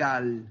palabra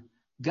Gal.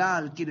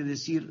 Gal quiere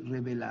decir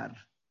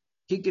revelar.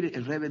 ¿Qué quiere?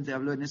 El Rebbe te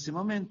habló en ese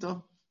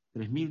momento.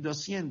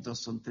 3.200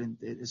 son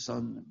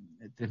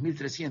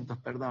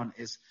 3.300, perdón,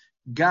 es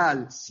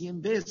Gal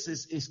 100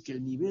 veces, es que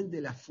el nivel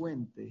de la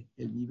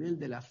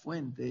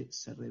fuente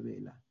se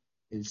revela.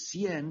 El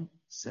 100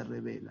 se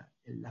revela,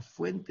 la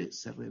fuente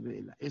se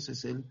revela. Eso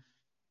es el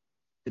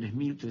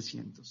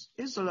 3.300.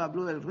 Eso lo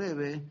habló el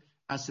Rebbe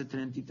hace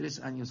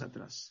 33 años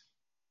atrás.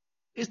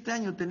 Este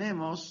año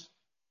tenemos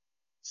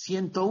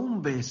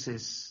 101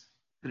 veces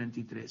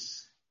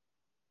 33.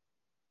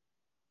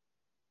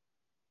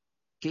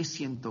 ¿Qué es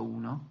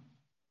 101?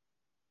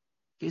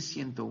 ¿Qué es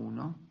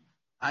 101?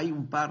 Hay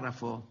un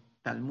párrafo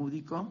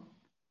talmúdico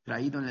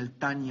traído en el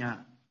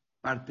Tanya,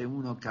 parte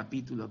 1,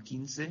 capítulo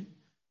 15,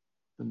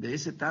 donde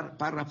ese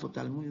párrafo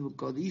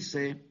talmúdico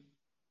dice,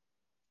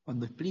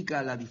 cuando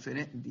explica la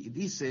diferencia,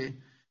 dice,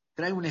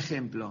 trae un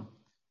ejemplo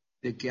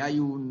de que hay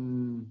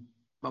vamos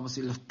a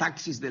decir, los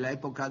taxis de la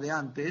época de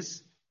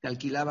antes te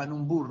alquilaban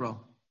un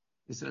burro.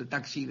 Ese era el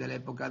taxi de la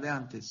época de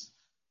antes.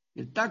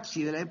 El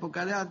taxi de la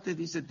época de antes,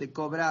 dice, te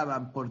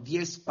cobraban por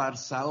 10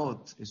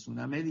 parsaot, es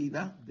una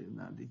medida de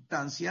una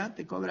distancia,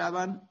 te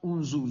cobraban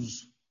un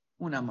zuz,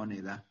 una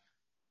moneda.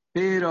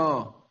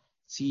 Pero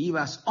si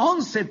ibas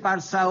 11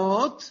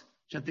 parsaot,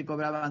 ya te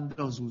cobraban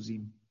 2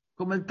 zuzim.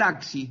 Como el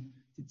taxi,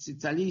 si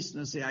salís,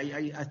 no sé,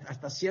 hay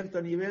hasta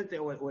cierto nivel,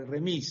 o el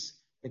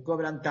remis, te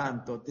cobran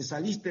tanto. Te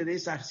saliste de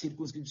esa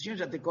circunscripción,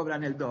 ya te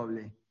cobran el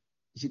doble.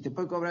 Y si te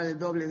puede cobrar el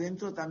doble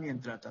dentro,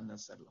 también tratan de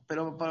hacerlo.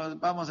 Pero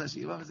vamos a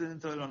decir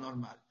dentro de lo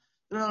normal.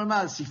 Lo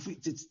normal, si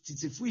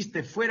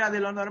fuiste fuera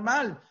de lo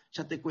normal,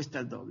 ya te cuesta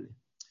el doble.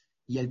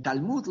 Y el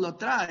Talmud lo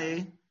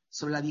trae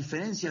sobre la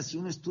diferencia si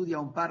uno estudia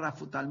un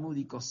párrafo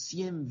talmúdico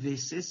 100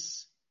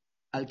 veces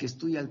al que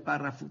estudia el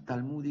párrafo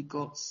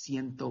talmúdico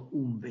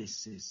 101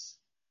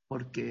 veces.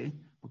 ¿Por qué?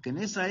 Porque en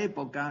esa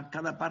época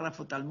cada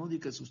párrafo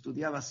talmúdico se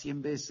estudiaba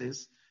 100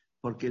 veces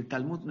porque el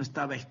Talmud no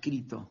estaba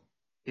escrito.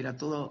 Era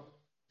todo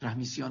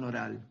transmisión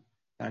oral.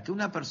 Para que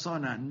una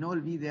persona no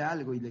olvide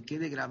algo y le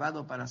quede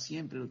grabado para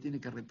siempre, lo tiene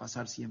que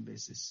repasar 100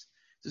 veces.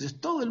 Entonces,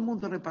 todo el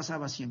mundo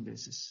repasaba 100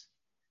 veces.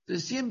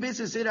 Entonces, 100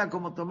 veces era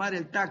como tomar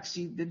el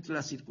taxi dentro de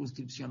la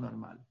circunscripción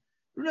normal.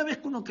 Una vez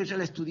que uno que ya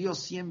la estudió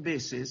 100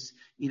 veces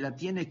y la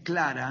tiene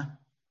clara,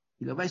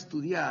 y lo va a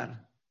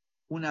estudiar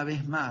una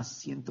vez más,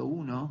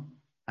 101,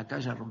 acá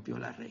ya rompió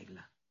la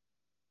regla.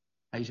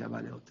 Ahí ya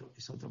vale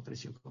es otro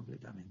precio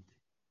completamente.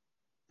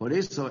 Por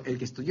eso, el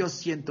que estudió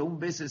 101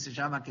 veces se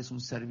llama que es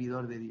un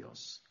servidor de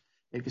Dios.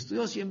 El que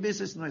estudió 100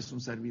 veces no es un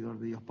servidor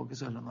de Dios, porque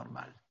eso es lo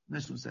normal. No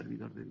es un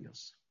servidor de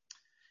Dios.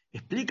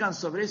 Explican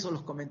sobre eso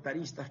los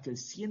comentaristas que el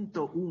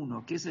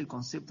 101, ¿qué es el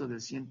concepto del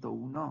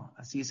 101?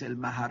 Así es el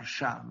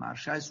Maharsha.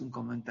 Maharsha es un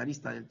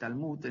comentarista del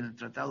Talmud en el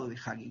Tratado de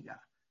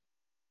Hagigah.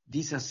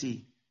 Dice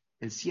así,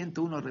 el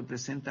 101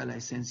 representa la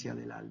esencia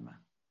del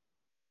alma.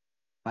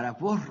 Para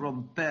vos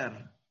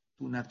romper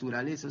tu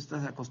naturaleza,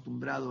 estás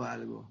acostumbrado a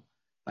algo.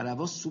 Para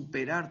vos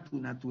superar tu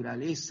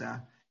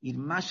naturaleza, ir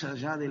más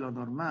allá de lo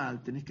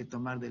normal, tenés que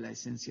tomar de la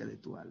esencia de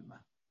tu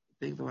alma.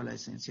 Tenés que tomar la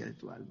esencia de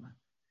tu alma.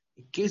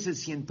 ¿Qué es el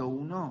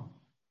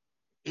 101?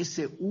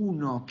 Ese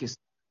 1 que es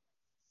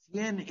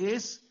 100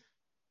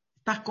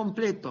 estás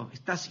completo,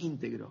 estás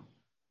íntegro.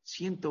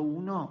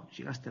 101,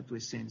 llegaste a tu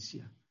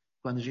esencia.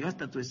 Cuando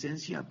llegaste a tu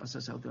esencia,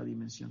 pasas a otra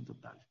dimensión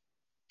total.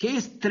 ¿Qué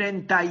es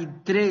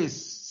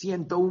 33,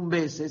 101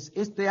 veces?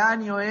 Este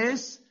año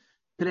es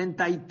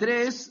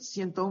 33,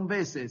 101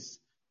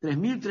 veces.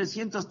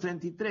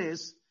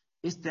 3.333,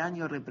 este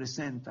año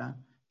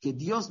representa que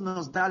Dios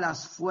nos da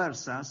las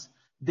fuerzas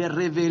de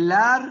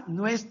revelar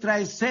nuestra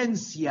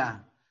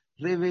esencia.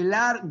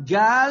 Revelar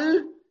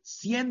Gal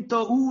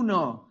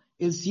 101.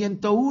 El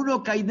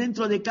 101 que hay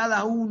dentro de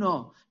cada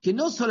uno. Que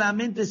no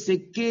solamente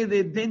se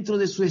quede dentro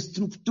de su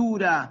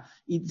estructura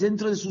y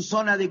dentro de su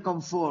zona de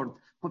confort.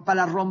 Pues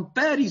para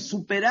romper y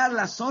superar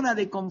la zona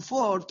de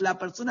confort, la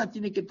persona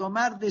tiene que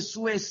tomar de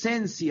su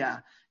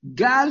esencia.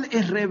 Gal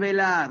es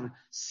revelar.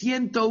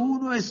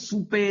 101 es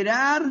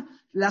superar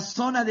la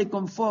zona de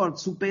confort,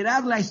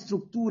 superar la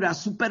estructura,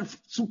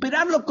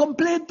 superar lo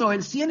completo.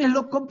 El 100 es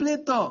lo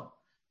completo.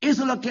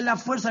 Eso es lo que es la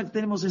fuerza que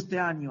tenemos este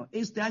año.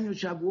 Este año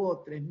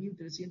Shavuot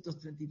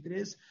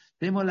 3.333,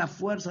 tenemos la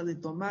fuerza de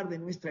tomar de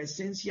nuestra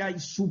esencia y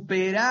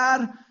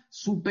superar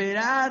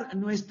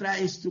nuestra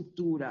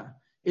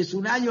estructura. Es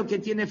un año que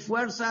tiene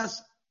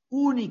fuerzas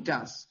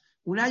únicas,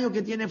 un año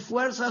que tiene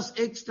fuerzas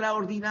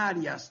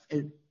extraordinarias.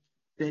 El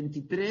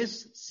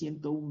 33,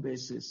 101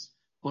 veces.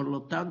 Por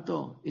lo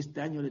tanto,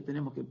 este año le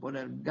tenemos que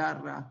poner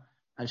garra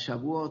al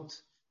Shavuot,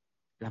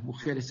 las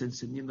mujeres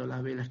encendiendo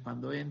las velas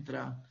cuando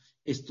entra,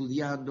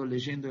 estudiando,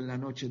 leyendo en la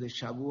noche de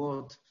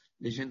Shavuot,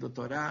 leyendo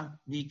Torah,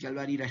 ni que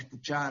hablar ir a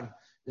escuchar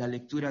la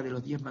lectura de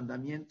los 10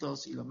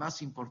 mandamientos y lo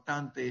más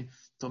importante,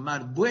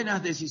 tomar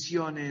buenas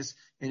decisiones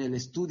en el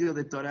estudio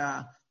de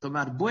Torah,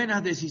 tomar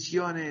buenas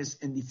decisiones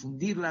en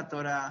difundir la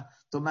Torah,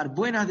 tomar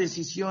buenas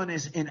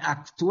decisiones en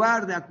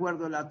actuar de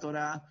acuerdo a la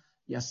Torah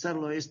y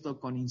hacerlo esto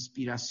con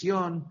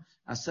inspiración,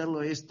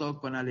 hacerlo esto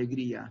con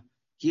alegría.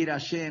 Quiera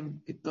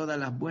Hashem que todas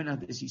las buenas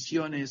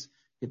decisiones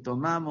que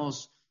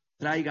tomamos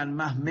traigan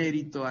más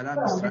mérito a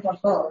la que se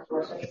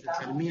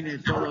termine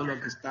todo lo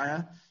que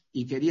está.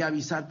 Y quería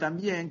avisar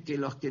también que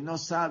los que no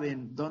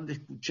saben dónde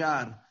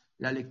escuchar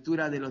la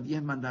lectura de los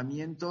 10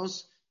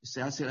 mandamientos,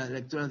 se hace la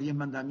lectura de los 10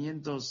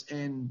 mandamientos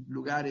en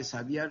lugares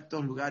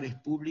abiertos, lugares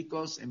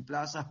públicos, en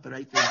plazas, pero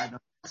hay que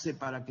anotarse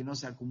para que no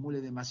se acumule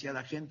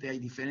demasiada gente, hay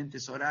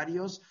diferentes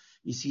horarios,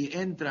 y si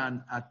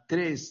entran a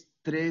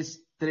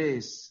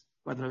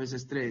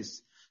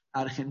 4x3,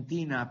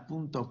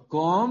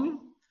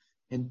 argentina.com,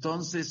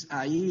 entonces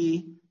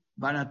ahí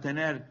van a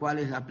tener cuál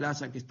es la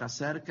plaza que está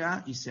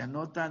cerca y se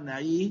anotan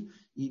ahí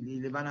y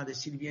le van a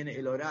decir bien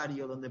el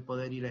horario donde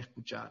poder ir a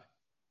escuchar.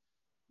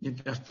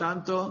 Mientras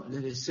tanto,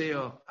 les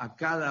deseo a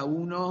cada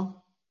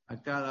uno y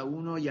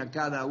a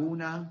cada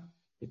una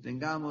que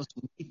tengamos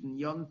un Gittin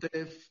Yom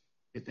Tov,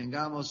 que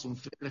tengamos un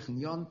Frelech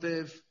Yom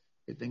Tov,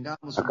 que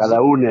tengamos a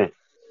cada uno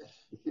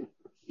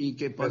y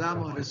que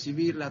podamos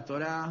recibir la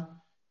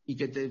Torah y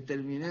que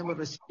terminemos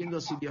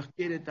recibiendo, si Dios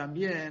quiere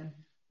también,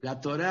 la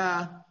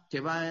Torah que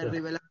va a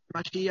revelar el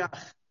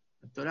Mashiach,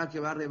 la Torah que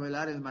va a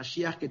revelar el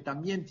Mashiach, que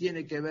también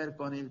tiene que ver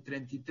con el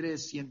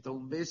 33,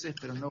 101 veces,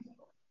 pero no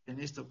en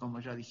esto como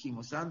ya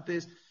dijimos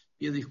antes.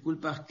 Pido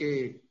disculpas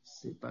que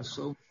se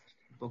pasó un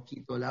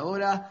poquito la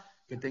hora.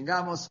 Que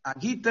tengamos a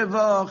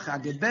Gittevoch, a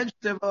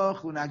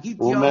Gebenstevoch, una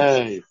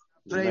Gittevoch,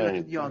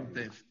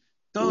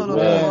 todo lo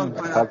mejor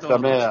para todos.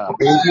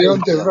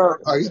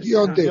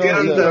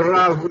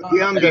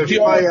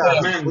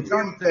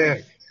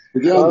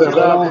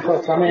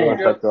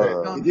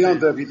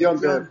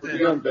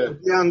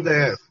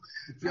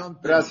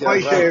 Gracias.